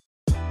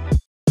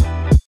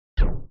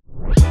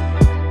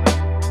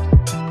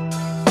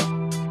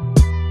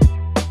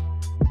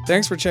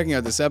 Thanks for checking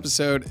out this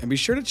episode, and be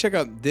sure to check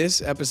out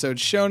this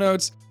episode's show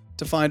notes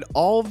to find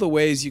all of the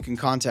ways you can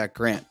contact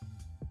Grant.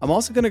 I'm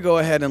also going to go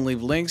ahead and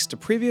leave links to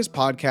previous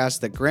podcasts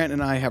that Grant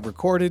and I have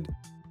recorded,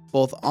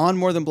 both on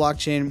More Than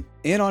Blockchain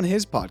and on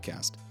his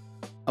podcast.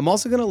 I'm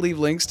also going to leave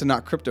links to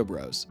Not Crypto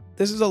Bros.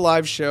 This is a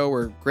live show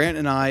where Grant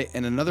and I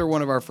and another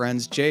one of our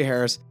friends, Jay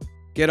Harris,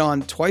 get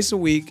on twice a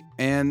week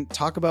and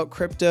talk about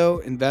crypto,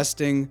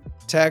 investing,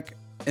 tech,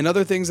 and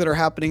other things that are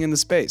happening in the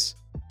space.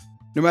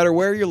 No matter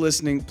where you're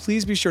listening,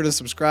 please be sure to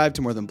subscribe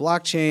to More Than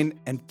Blockchain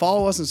and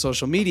follow us on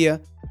social media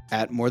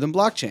at More Than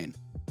Blockchain.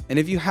 And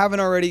if you haven't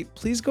already,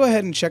 please go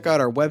ahead and check out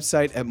our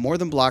website at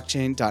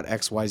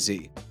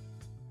morethanblockchain.xyz.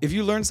 If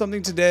you learned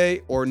something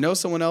today or know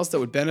someone else that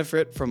would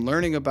benefit from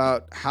learning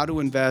about how to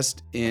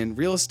invest in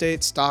real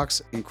estate,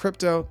 stocks, and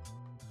crypto,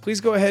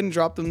 please go ahead and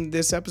drop them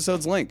this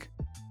episode's link.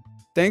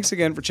 Thanks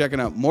again for checking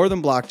out More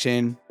Than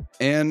Blockchain,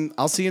 and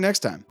I'll see you next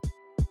time.